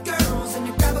grab your girls and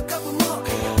you grab a couple more,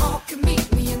 and you all can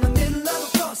meet me in the middle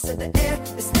of a cross. And the air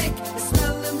is thick, it's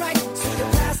smelling right. So you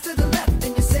pass to the left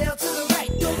and you sail to the right.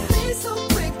 Don't be so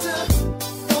quick to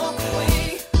walk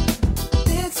away.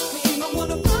 It's me. I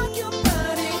wanna rock your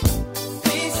body.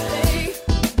 Please stay.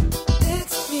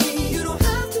 It's me. You don't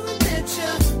have to admit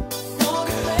you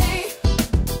wanna play.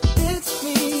 It's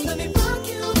me. Let me rock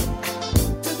you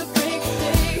to the break of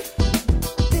day.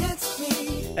 It's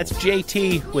me. That's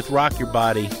JT with Rock Your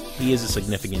Body. He is a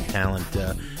significant talent,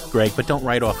 Greg, but don't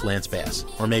write off Lance Bass.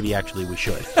 Or maybe actually we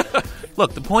should.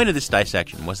 Look, the point of this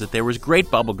dissection was that there was great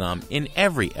bubblegum in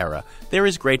every era. There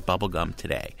is great bubblegum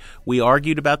today. We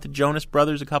argued about the Jonas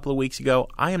Brothers a couple of weeks ago.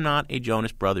 I am not a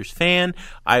Jonas Brothers fan.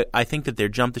 I think that their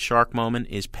jump the shark moment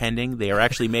is pending. They are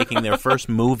actually making their first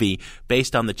movie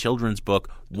based on the children's book,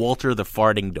 Walter the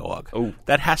Farting Dog. Oh.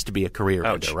 That has to be a career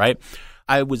Ouch. ender, right?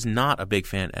 I was not a big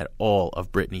fan at all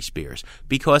of Britney Spears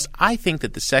because I think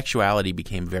that the sexuality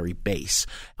became very base.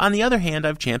 On the other hand,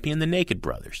 I've championed the Naked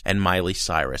Brothers and Miley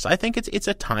Cyrus. I think it's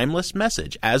a timeless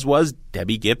message, as was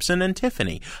Debbie Gibson and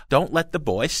Tiffany. Don't let the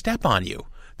boy step on you.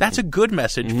 That's a good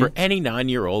message for any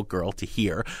 9-year-old girl to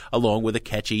hear, along with a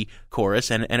catchy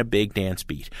chorus and a big dance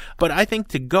beat. But I think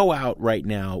to go out right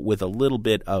now with a little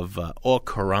bit of au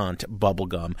courant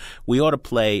bubblegum, we ought to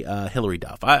play Hilary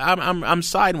Duff. I'm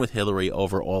siding with Hilary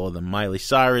over all of them. Miley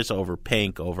Cyrus over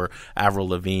Pink, over Avril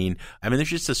Lavigne. I mean,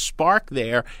 there's just a spark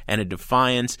there and a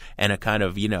defiance and a kind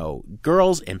of,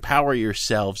 girls empower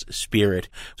yourselves spirit.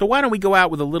 So why don't we go out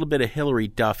with a little bit of Hilary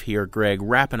Duff here, Greg,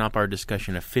 wrapping up our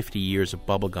discussion of 50 years of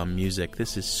bubblegum music.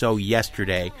 This is So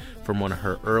Yesterday from one of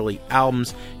her early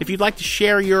albums. If you'd like to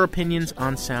share your opinions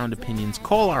on Sound Opinions,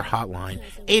 call our hotline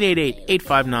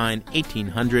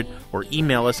 888-859-1800 or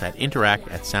email us at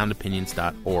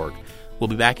interact@soundopinions.org. We'll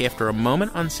be back after a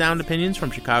moment on Sound Opinions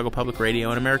from Chicago Public Radio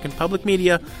and American Public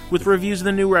Media with reviews of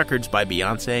the new records by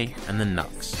Beyoncé and the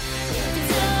Knux.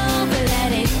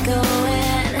 Let it go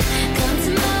and come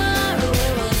tomorrow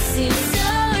we will see.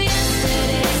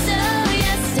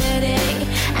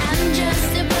 I'm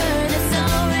just a bird that's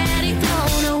already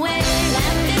thrown away.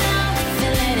 Laugh it off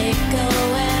and let it go,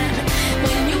 and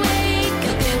when you wake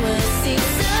up you will see.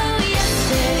 So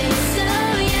yesterday,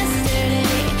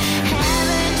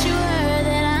 haven't you heard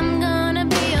that I'm gonna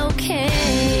be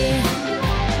okay?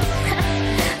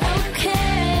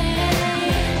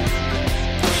 Okay.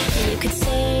 You could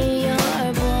say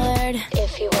you're bored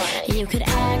if you want. You could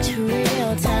act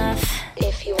real tough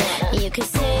if you want. You could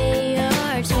say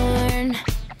you're torn,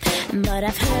 but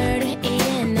I've heard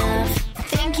enough.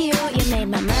 Thank you, you made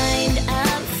my mind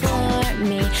up for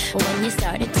me. When you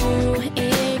started to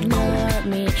ignore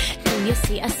me, do you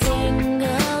see a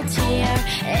single tear?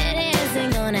 It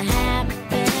isn't gonna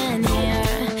happen here.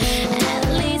 At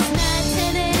least not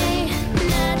today,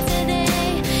 not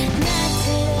today, not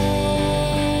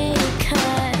today.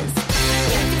 'Cause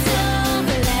if it's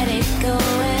over, let it go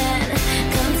and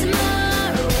come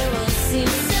tomorrow we will see.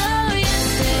 So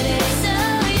yesterday,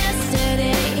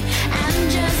 I'm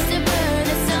just a bird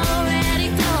that's already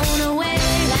thrown away.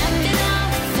 Laugh it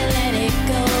off and let it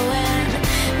go, and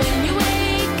when you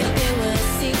wake up you will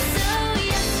see. So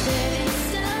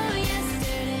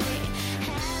yesterday,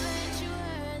 haven't you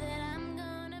heard that I'm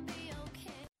gonna be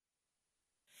okay?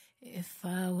 If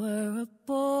I were a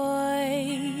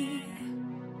boy,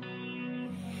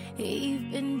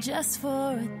 even just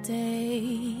for a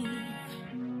day,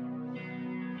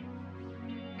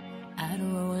 I'd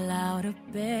roll out of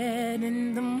bed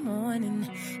in the morning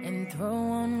and throw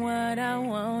on what I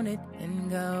wanted and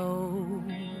go.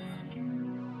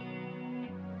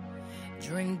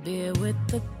 Drink beer with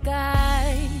the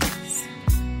guys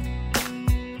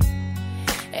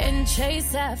and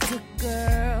chase after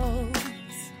girls.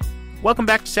 Welcome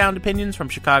back to Sound Opinions from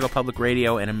Chicago Public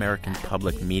Radio and American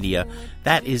Public Media.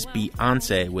 That is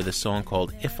Beyoncé with a song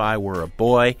called If I Were a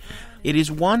Boy. It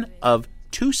is one of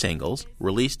 2 singles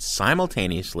released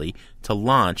simultaneously to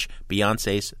launch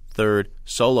Beyoncé's third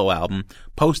solo album,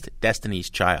 post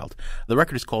Destiny's Child. The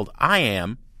record is called I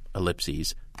Am,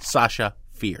 Sasha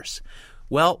Fierce.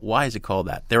 Well, why is it called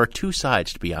that? There are 2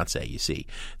 sides to Beyoncé, you see.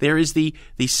 There is the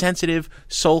sensitive,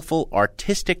 soulful,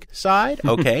 artistic side,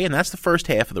 okay, and that's the first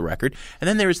half of the record. And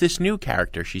then there is this new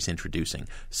character she's introducing,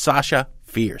 Sasha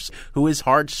Fierce, who is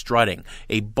hard-strutting,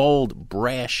 a bold,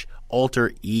 brash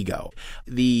alter ego.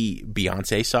 The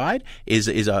Beyoncé side is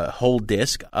a whole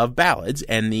disc of ballads,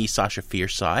 and the Sasha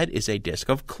Fierce side is a disc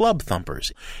of club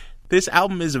thumpers. This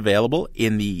album is available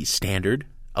in the standard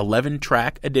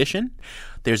 11-track edition.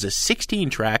 There's a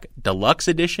 16-track deluxe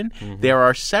edition. There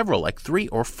are several, like 3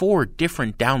 or 4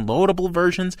 different downloadable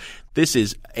versions. This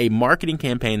is a marketing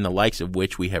campaign the likes of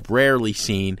which we have rarely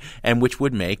seen and which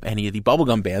would make any of the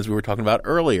bubblegum bands we were talking about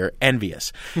earlier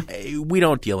envious. We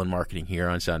don't deal in marketing here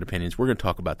on Sound Opinions. We're going to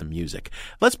talk about the music.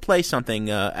 Let's play something.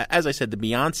 As I said, the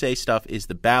Beyoncé stuff is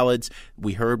the ballads.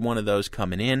 We heard one of those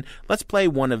coming in. Let's play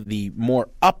one of the more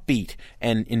upbeat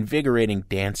and invigorating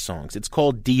dance songs. It's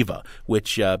called Diva,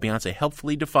 which Beyoncé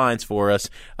helpfully defines for us.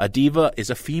 A diva is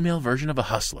a female version of a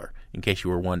hustler, in case you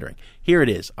were wondering. Here it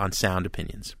is on Sound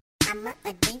Opinions. I'm not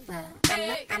a diva. I'm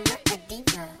not a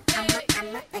diva. I'm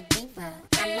not a diva.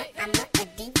 I'm not a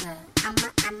diva.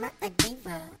 I'm not a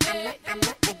diva. I'm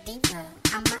not a diva.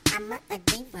 I'm not a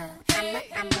diva.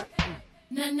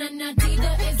 Na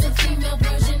diva is a female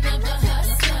version of a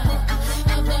hustler.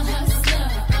 Of a hustler.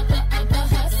 Of a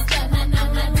hustler.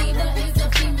 Na diva is a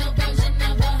female version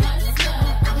of a hustler.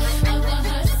 Of a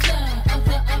hustler. Of a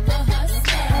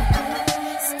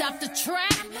hustler. Stop the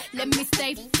track. Let me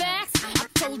stay facts. I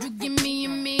told you give me a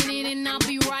minute and I'll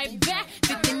be right back.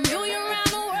 50 million around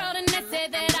the world and they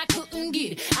said that I couldn't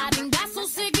get it. I done got so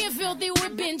sick and filthy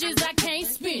with binges I can't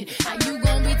spin. How you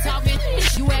gonna be talking?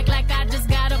 You act like I just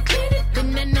got a minute.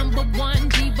 Been the number one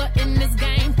diva in this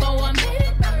game for a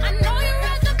minute. I know you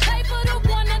read the paper, the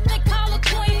one that they call a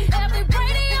queen. Every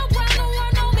radio around the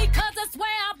world know me 'cause that's where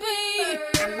I be.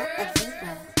 I'm not a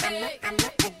diva. I'm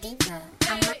not a diva.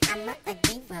 I'm not a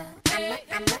diva.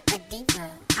 I'm not a diva.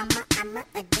 I'm not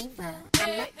a diva.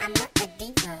 I'm not a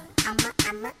diva.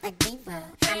 I'm not a diva.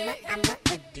 I'm not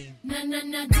a diva.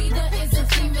 Na diva is a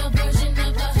female version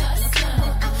of a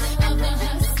hustler. Of a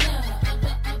hustler.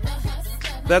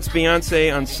 That's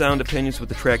Beyoncé on Sound Opinions with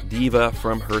the track Diva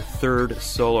from her 3rd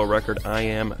solo record, I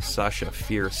Am Sasha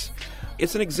Fierce.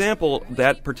 It's an example,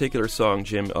 that particular song,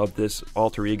 Jim, of this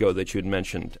alter ego that you had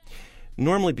mentioned.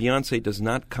 Normally, Beyoncé does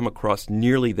not come across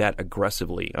nearly that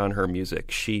aggressively on her music.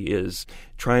 She is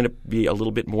trying to be a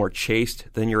little bit more chaste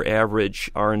than your average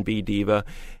R&B diva.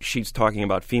 She's talking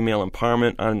about female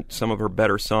empowerment on some of her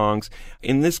better songs.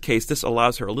 In this case, this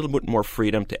allows her a little bit more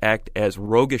freedom to act as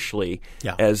roguishly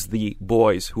as the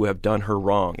boys who have done her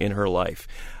wrong in her life.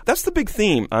 That's the big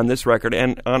theme on this record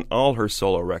and on all her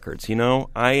solo records. You know,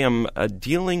 I am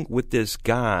dealing with this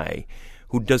guy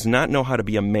who does not know how to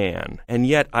be a man, and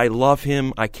yet I love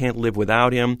him, I can't live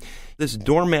without him. This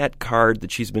doormat card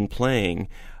that she's been playing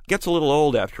gets a little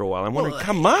old after a while. I'm wondering,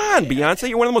 come on, Beyoncé,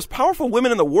 you're one of the most powerful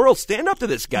women in the world. Stand up to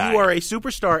this guy. You are a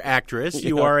superstar actress.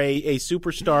 You are a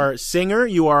superstar singer.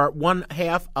 You are one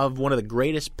half of one of the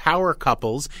greatest power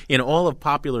couples in all of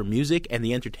popular music and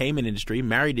the entertainment industry,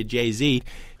 married to Jay-Z.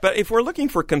 But if we're looking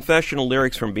for confessional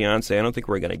lyrics from Beyoncé, I don't think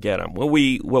we're going to get them. What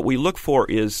we look for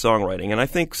is songwriting. And I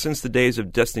think since the days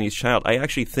of Destiny's Child, I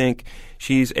actually think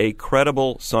she's a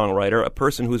credible songwriter, a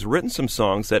person who's written some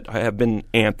songs that have been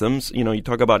anthems. You know, you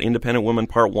talk about Independent Woman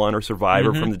Part 1 or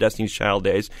Survivor from the Destiny's Child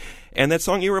days. And that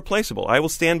song, Irreplaceable. I will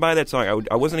stand by that song.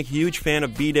 I wasn't a huge fan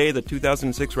of B-Day, the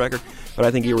 2006 record, but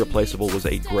I think Irreplaceable was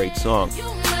a great song. You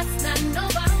must not know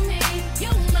about me.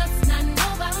 You must not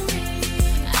know about me.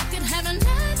 I could have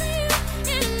another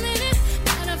you in a minute.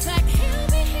 Matter of fact, he'll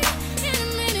be here in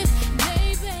a minute,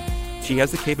 baby. She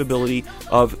has the capability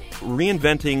of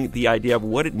reinventing the idea of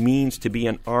what it means to be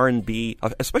an R&B,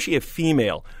 especially a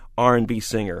female R&B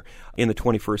singer in the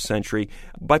 21st century,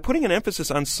 by putting an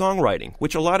emphasis on songwriting,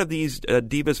 which a lot of these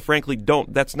divas, frankly,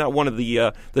 don't. That's not one of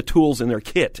the tools in their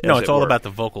kit. No, it's all about the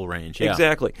vocal range. Yeah.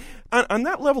 Exactly. On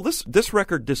that level, this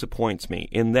record disappoints me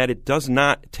in that it does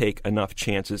not take enough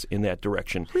chances in that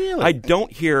direction. Really? I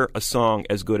don't hear a song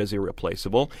as good as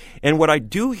Irreplaceable. And what I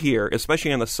do hear,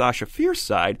 especially on the Sasha Fierce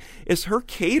side, is her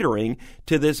catering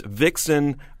to this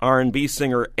vixen R&B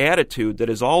singer attitude that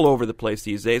is all over the place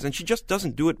these days, and she just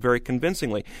doesn't do it very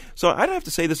convincingly. So I'd have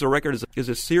to say this record is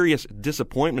a serious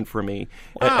disappointment for me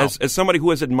as somebody who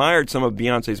has admired some of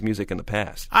Beyonce's music in the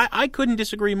past. I couldn't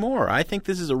disagree more. I think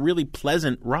this is a really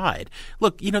pleasant ride.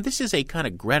 Look, you know, this is a kind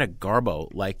of Greta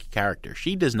Garbo-like character.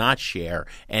 She does not share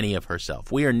any of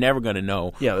herself. We are never going to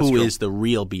know who is the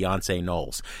real Beyonce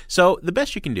Knowles. So the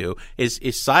best you can do is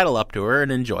sidle up to her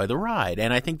and enjoy the ride.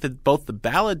 And I think that both the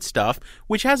ballad stuff,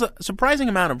 which has a surprising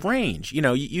amount of range, you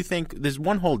know, you think there's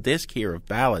one whole disc here of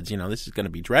ballads, ballads. This is going to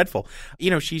be dreadful.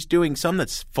 She's doing some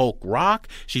that's folk rock.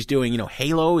 She's doing,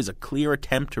 Halo is a clear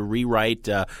attempt to rewrite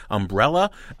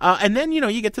Umbrella. And then,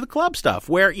 you get to the club stuff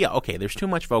where, there's too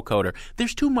much vocoder.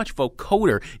 There's too much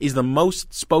vocoder is the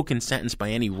most spoken sentence by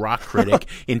any rock critic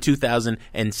in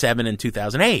 2007 and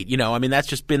 2008. That's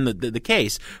just been the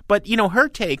case. But, her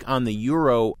take on the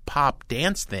Euro pop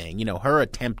dance thing, her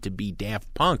attempt to be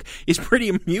Daft Punk is pretty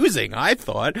amusing, I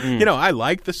thought. I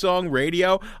like the song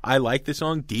Radio. I like the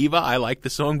song Diva. I like the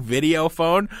song Video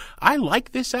Phone. I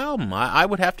like this album. I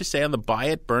would have to say on the buy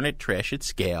it, burn it, trash it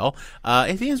scale,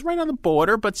 I think it's right on the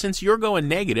border, but since you're going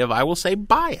negative, I will say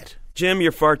buy it. Jim,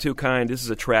 you're far too kind. This is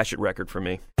a trash it record for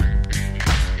me.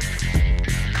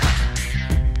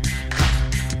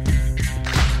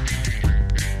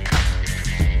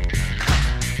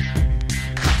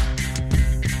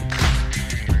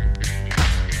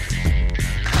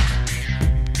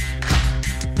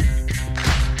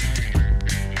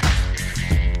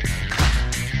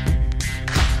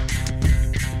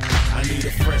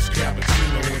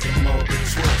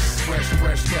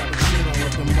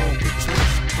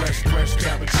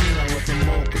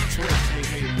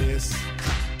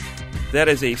 That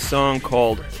is a song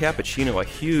called Cappuccino, a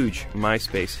huge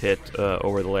MySpace hit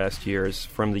over the last years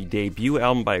from the debut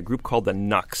album by a group called the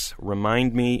Knux,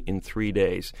 Remind Me in 3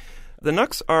 Days. The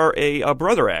Knux are a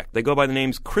brother act. They go by the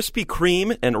names Krispy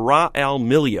Kreme and Ra Al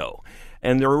Milio,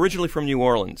 and they're originally from New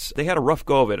Orleans. They had a rough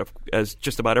go of it, as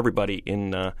just about everybody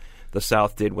in the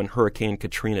South did when Hurricane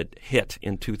Katrina hit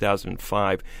in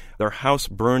 2005. Their house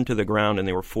burned to the ground and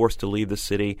they were forced to leave the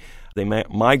city. They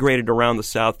migrated around the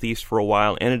Southeast for a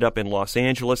while, ended up in Los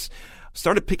Angeles,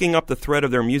 started picking up the thread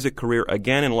of their music career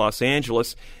again in Los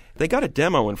Angeles. They got a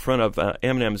demo in front of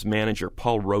Eminem's manager,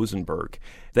 Paul Rosenberg.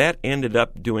 That ended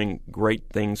up doing great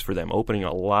things for them, opening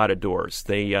a lot of doors.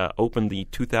 They opened the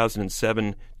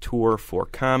 2007 tour for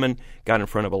Common, got in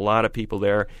front of a lot of people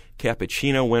there.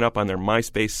 Cappuccino went up on their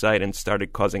MySpace site and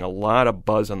started causing a lot of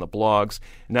buzz on the blogs.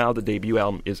 Now the debut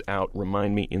album is out,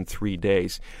 Remind Me in 3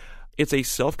 Days. It's a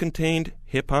self-contained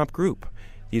hip-hop group.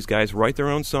 These guys write their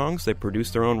own songs, they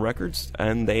produce their own records,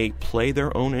 and they play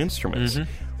their own instruments.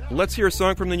 Mm-hmm. Let's hear a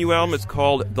song from the new album. It's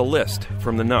called The List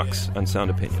from the Knux on Sound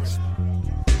Opinions.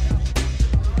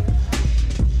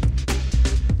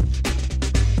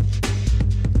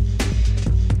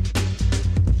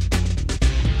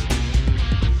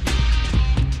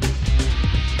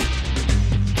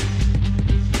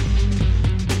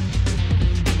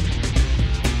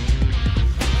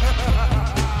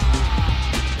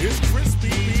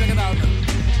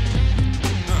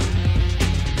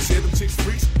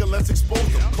 Let's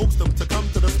expose them, coax them to come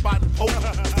to the spot and poke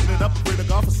them. Standing up, create a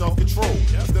golf for self-control.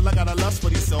 Still I got a lust for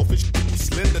these selfish.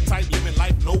 Slender type, living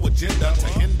life, no agenda. To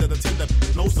hinder the tender,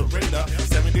 no surrender.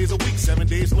 7 days a week, 7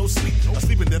 days no sleep.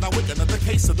 Asleep and then I wake, another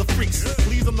case of the freaks.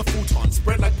 Please on the futon,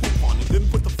 spread like poupon. And then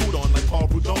put the food on like Paul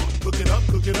Boudon. Cook it up,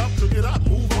 cook it up, cook it up,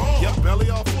 move on. Yep, belly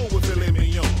all full with filet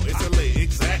mignon. It's LA,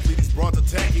 exactly. These broads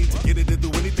are tacky. To get it to do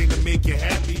anything to make you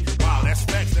happy. Wow, that's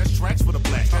facts, that's tracks for the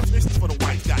blacks. That's this for the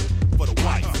whites, got for the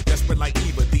white. Desperate like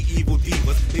Eva, the evil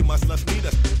divas. They must lust need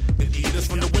us and eat us.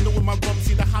 From the window with my rum,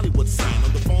 see the Hollywood sign.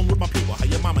 On the phone with my people, how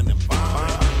your mama and them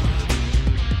fine.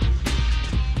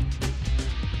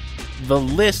 The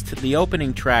List, the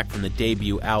opening track from the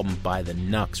debut album by the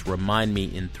Knux, Remind Me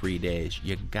in 3 Days.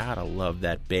 You gotta love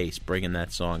that bass, bringing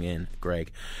that song in,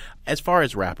 Greg. As far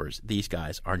as rappers, these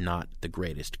guys are not the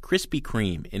greatest. Krispy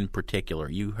Kreme, in particular,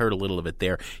 you heard a little of it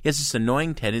there. He has this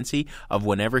annoying tendency of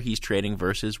whenever he's trading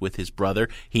verses with his brother,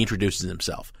 he introduces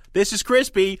himself. This is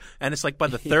Crispy, and it's like by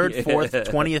the third, fourth,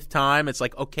 20th time, it's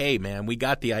like, okay, man, we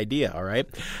got the idea, all right?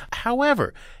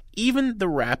 However, even the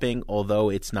rapping, although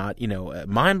it's not,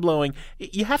 mind-blowing,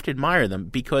 you have to admire them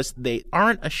because they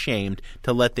aren't ashamed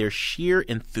to let their sheer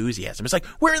enthusiasm. It's like,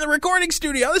 we're in the recording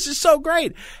studio. This is so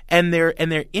great. And their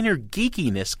inner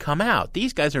geekiness come out.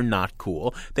 These guys are not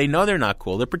cool. They know they're not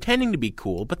cool. They're pretending to be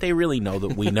cool, but they really know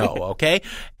that we know, okay?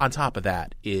 On top of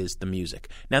that is the music.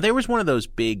 Now, there was one of those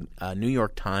big New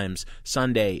York Times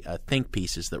Sunday think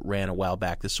pieces that ran a while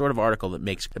back, this sort of article that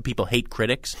makes people hate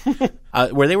critics,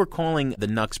 where they were calling the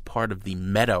Knux part of the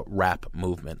meta rap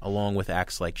movement, along with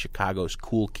acts like Chicago's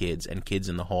Cool Kids and Kids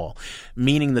in the Hall,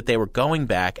 meaning that they were going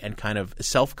back and kind of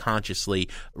self-consciously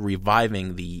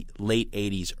reviving the late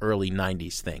 80s, early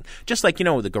 90s thing. Just like,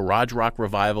 the garage rock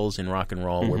revivals in rock and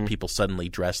roll where people suddenly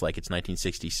dress like it's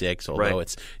 1966, although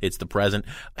it's the present.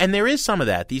 And there is some of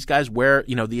that. These guys wear,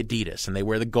 the Adidas and they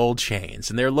wear the gold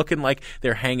chains and they're looking like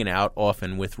they're hanging out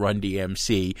often with Run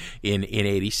DMC in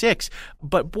 86.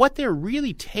 But what they're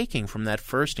really taking from that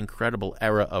first first incredible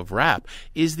era of rap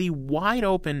is the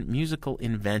wide-open musical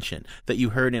invention that you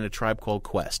heard in A Tribe Called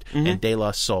Quest and De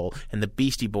La Soul and the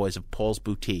Beastie Boys of Paul's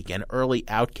Boutique and early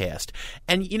Outkast.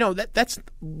 And, that's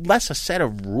less a set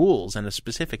of rules and a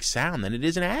specific sound than it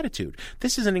is an attitude.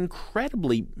 This is an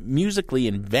incredibly musically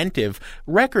inventive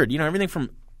record. Everything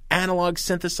from analog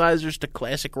synthesizers to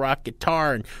classic rock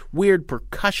guitar and weird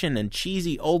percussion and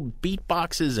cheesy old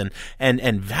beatboxes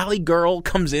and Valley Girl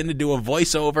comes in to do a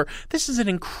voiceover. This is an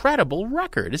incredible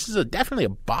record. This is definitely a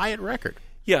buy-it record.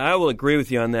 Yeah, I will agree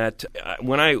with you on that.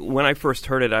 When I first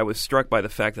heard it, I was struck by the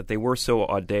fact that they were so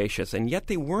audacious, and yet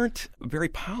they weren't very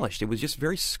polished. It was just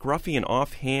very scruffy and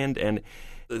offhand, and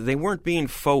they weren't being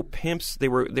faux pimps. They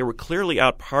were clearly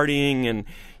out partying and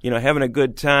having a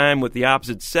good time with the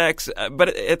opposite sex. But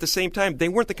at the same time, they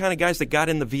weren't the kind of guys that got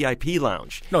in the VIP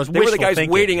lounge. No, it's they were the guys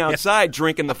thinking. waiting outside,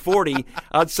 drinking the 40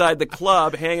 outside the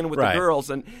club, hanging with the girls,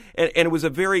 and it was a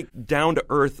very down to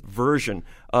earth version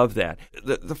of that.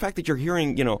 The fact that you're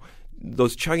hearing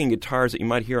those chugging guitars that you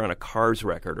might hear on a Cars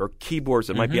record or keyboards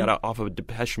that might be off of a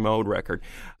Depeche Mode record.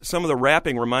 Some of the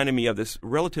rapping reminded me of this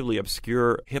relatively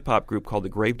obscure hip-hop group called the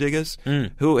Gravediggers,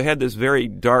 who had this very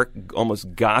dark,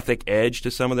 almost gothic edge to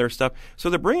some of their stuff.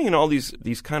 So they're bringing in all these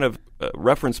kind of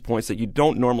reference points that you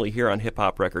don't normally hear on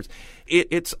hip-hop records.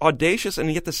 It's audacious, and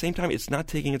yet at the same time, it's not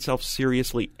taking itself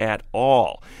seriously at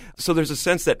all. So there's a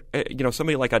sense that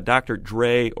somebody like a Dr.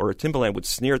 Dre or a Timbaland would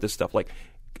sneer at this stuff like,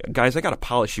 guys, I got to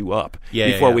polish you up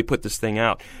before we put this thing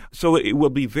out. So it will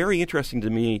be very interesting to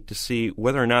me to see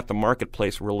whether or not the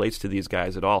marketplace relates to these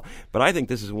guys at all. But I think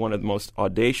this is one of the most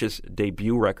audacious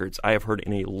debut records I have heard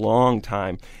in a long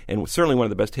time, and certainly one of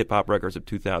the best hip-hop records of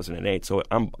 2008. So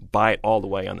I'm buy it all the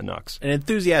way on the Knux. An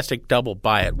enthusiastic double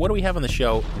buy it. What do we have on the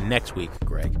show next week,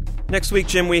 Greg? Next week,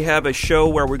 Jim, we have a show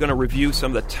where we're going to review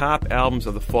some of the top albums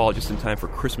of the fall just in time for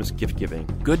Christmas gift giving.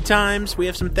 Good times. We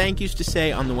have some thank yous to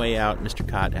say on the way out. Mr.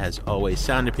 Cott, as always,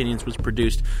 Sound Opinions was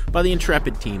produced by the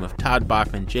intrepid team of Todd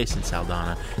Bachman, Jason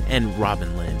Saldana, and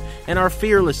Robin Lynn. And our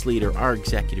fearless leader, our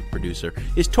executive producer,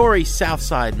 is Tori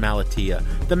Southside Malatia,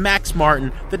 the Max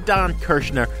Martin, the Don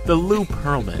Kirshner, the Lou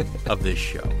Pearlman of this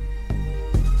show.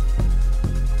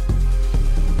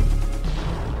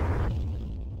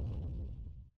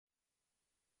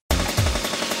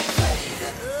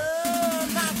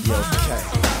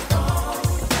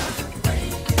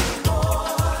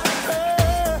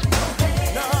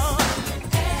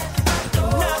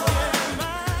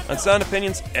 On Sound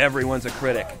Opinions, everyone's a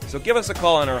critic. So give us a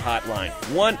call on our hotline,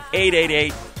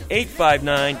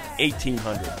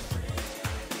 1-888-859-1800.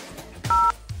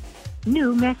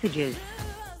 New messages.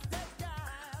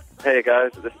 Hey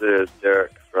guys, this is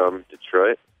Derek from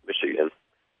Detroit, Michigan.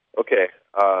 Okay,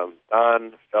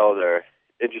 Don Felder,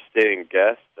 interesting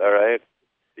guest, all right?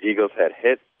 The Eagles had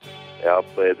hits. They all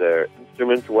played their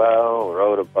instruments well,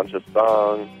 wrote a bunch of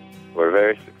songs, were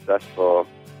very successful.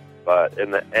 But in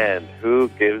the end, who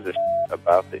gives a shit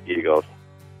about the Eagles?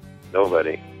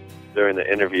 Nobody. During the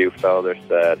interview, Felder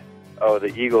said, "Oh,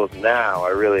 the Eagles now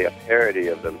are really a parody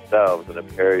of themselves and a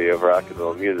parody of rock and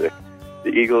roll music. The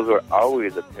Eagles were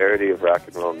always a parody of rock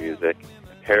and roll music,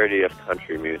 a parody of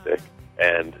country music.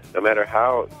 And no matter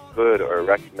how good or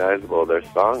recognizable their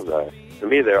songs are, to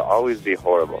me, they'll always be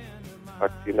horrible."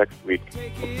 Talk to you next week.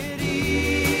 Take it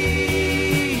easy.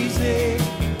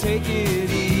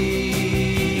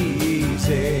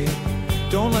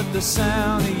 Don't let the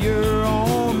sound of your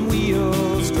own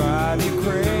wheels drive you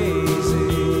crazy.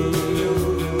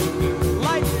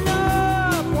 Lighten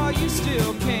up while you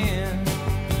still can.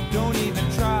 Don't even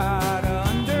try to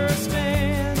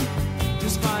understand.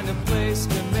 Just find a place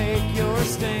to make your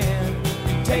stand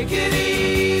and take it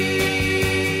easy.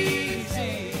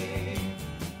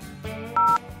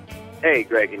 Hey,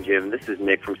 Greg and Jim, this is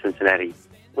Nick from Cincinnati.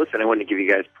 Listen, I wanted to give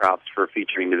you guys props for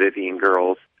featuring the Vivian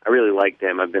Girls. I really like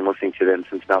them. I've been listening to them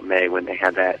since about May when they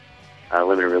had that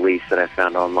limited release that I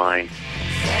found online.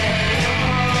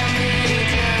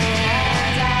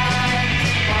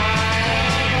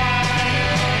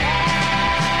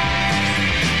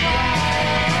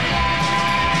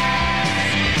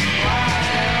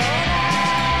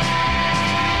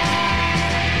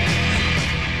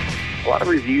 A lot of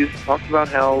reviews talked about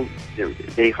how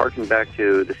they harken back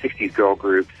to the 60s girl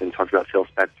groups and talked about Phil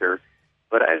Spector.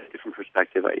 But I have a different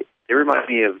perspective. They remind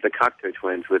me of the Cocteau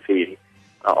Twins with the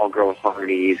all-girl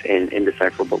harmonies and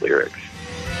indecipherable lyrics.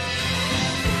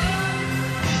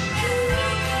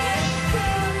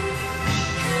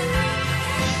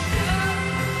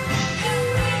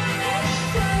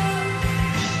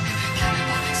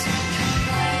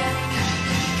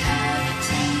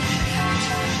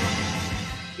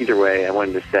 Either way, I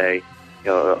wanted to say,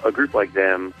 a group like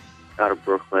them out of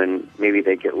Brooklyn, maybe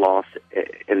they get lost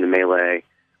in the melee,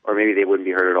 or maybe they wouldn't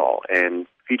be heard at all. And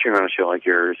featuring on a show like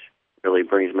yours really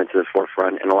brings them into the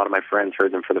forefront, and a lot of my friends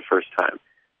heard them for the first time.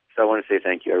 So I want to say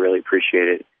thank you. I really appreciate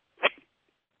it.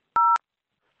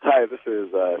 Hi, this is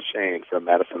Shane from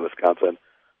Madison, Wisconsin.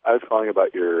 I was calling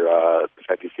about your the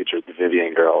fact you featured the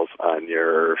Vivian Girls on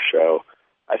your show.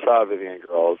 I saw Vivian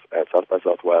Girls at South by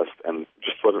Southwest and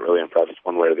just wasn't really impressed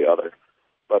one way or the other.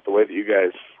 But the way that you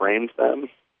guys framed them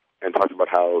and talked about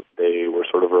how they were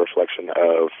sort of a reflection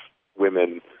of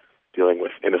women dealing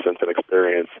with innocence and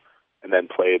experience, and then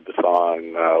played the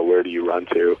song Where Do You Run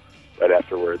To right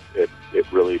afterwards, it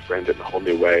really framed it in a whole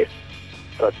new way,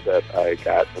 such that I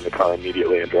got in the car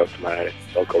immediately and drove to my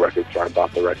local record store and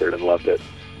bought the record and loved it.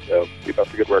 So keep up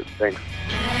the good work. Thanks.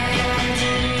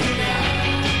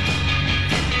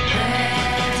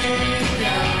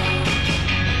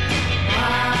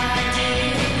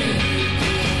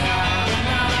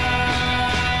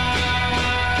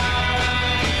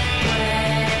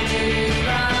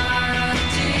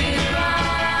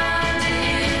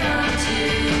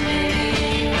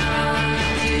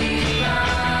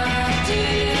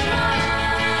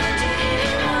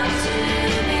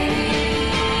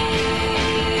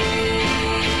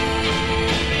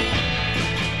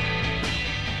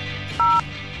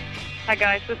 Hi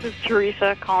guys, this is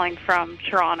Teresa calling from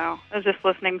Toronto. I was just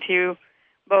listening to you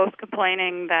both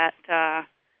complaining that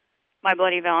My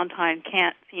Bloody Valentine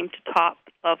can't seem to top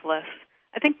Loveless.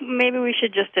 I think maybe we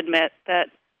should just admit that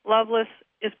Loveless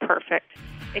is perfect.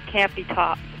 It can't be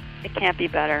topped. It can't be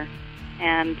better.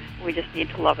 And we just need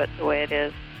to love it the way it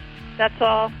is. That's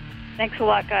all. Thanks a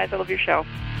lot, guys. I love your show.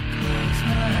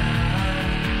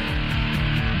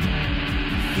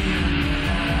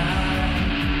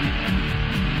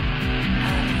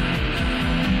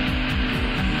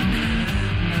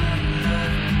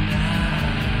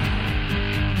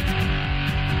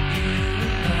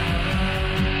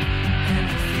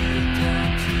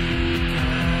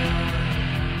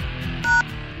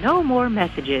 No more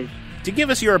messages. To give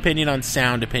us your opinion on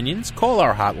Sound Opinions, call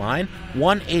our hotline,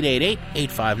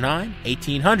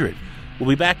 1-888-859-1800. We'll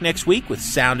be back next week with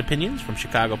Sound Opinions from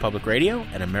Chicago Public Radio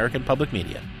and American Public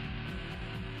Media.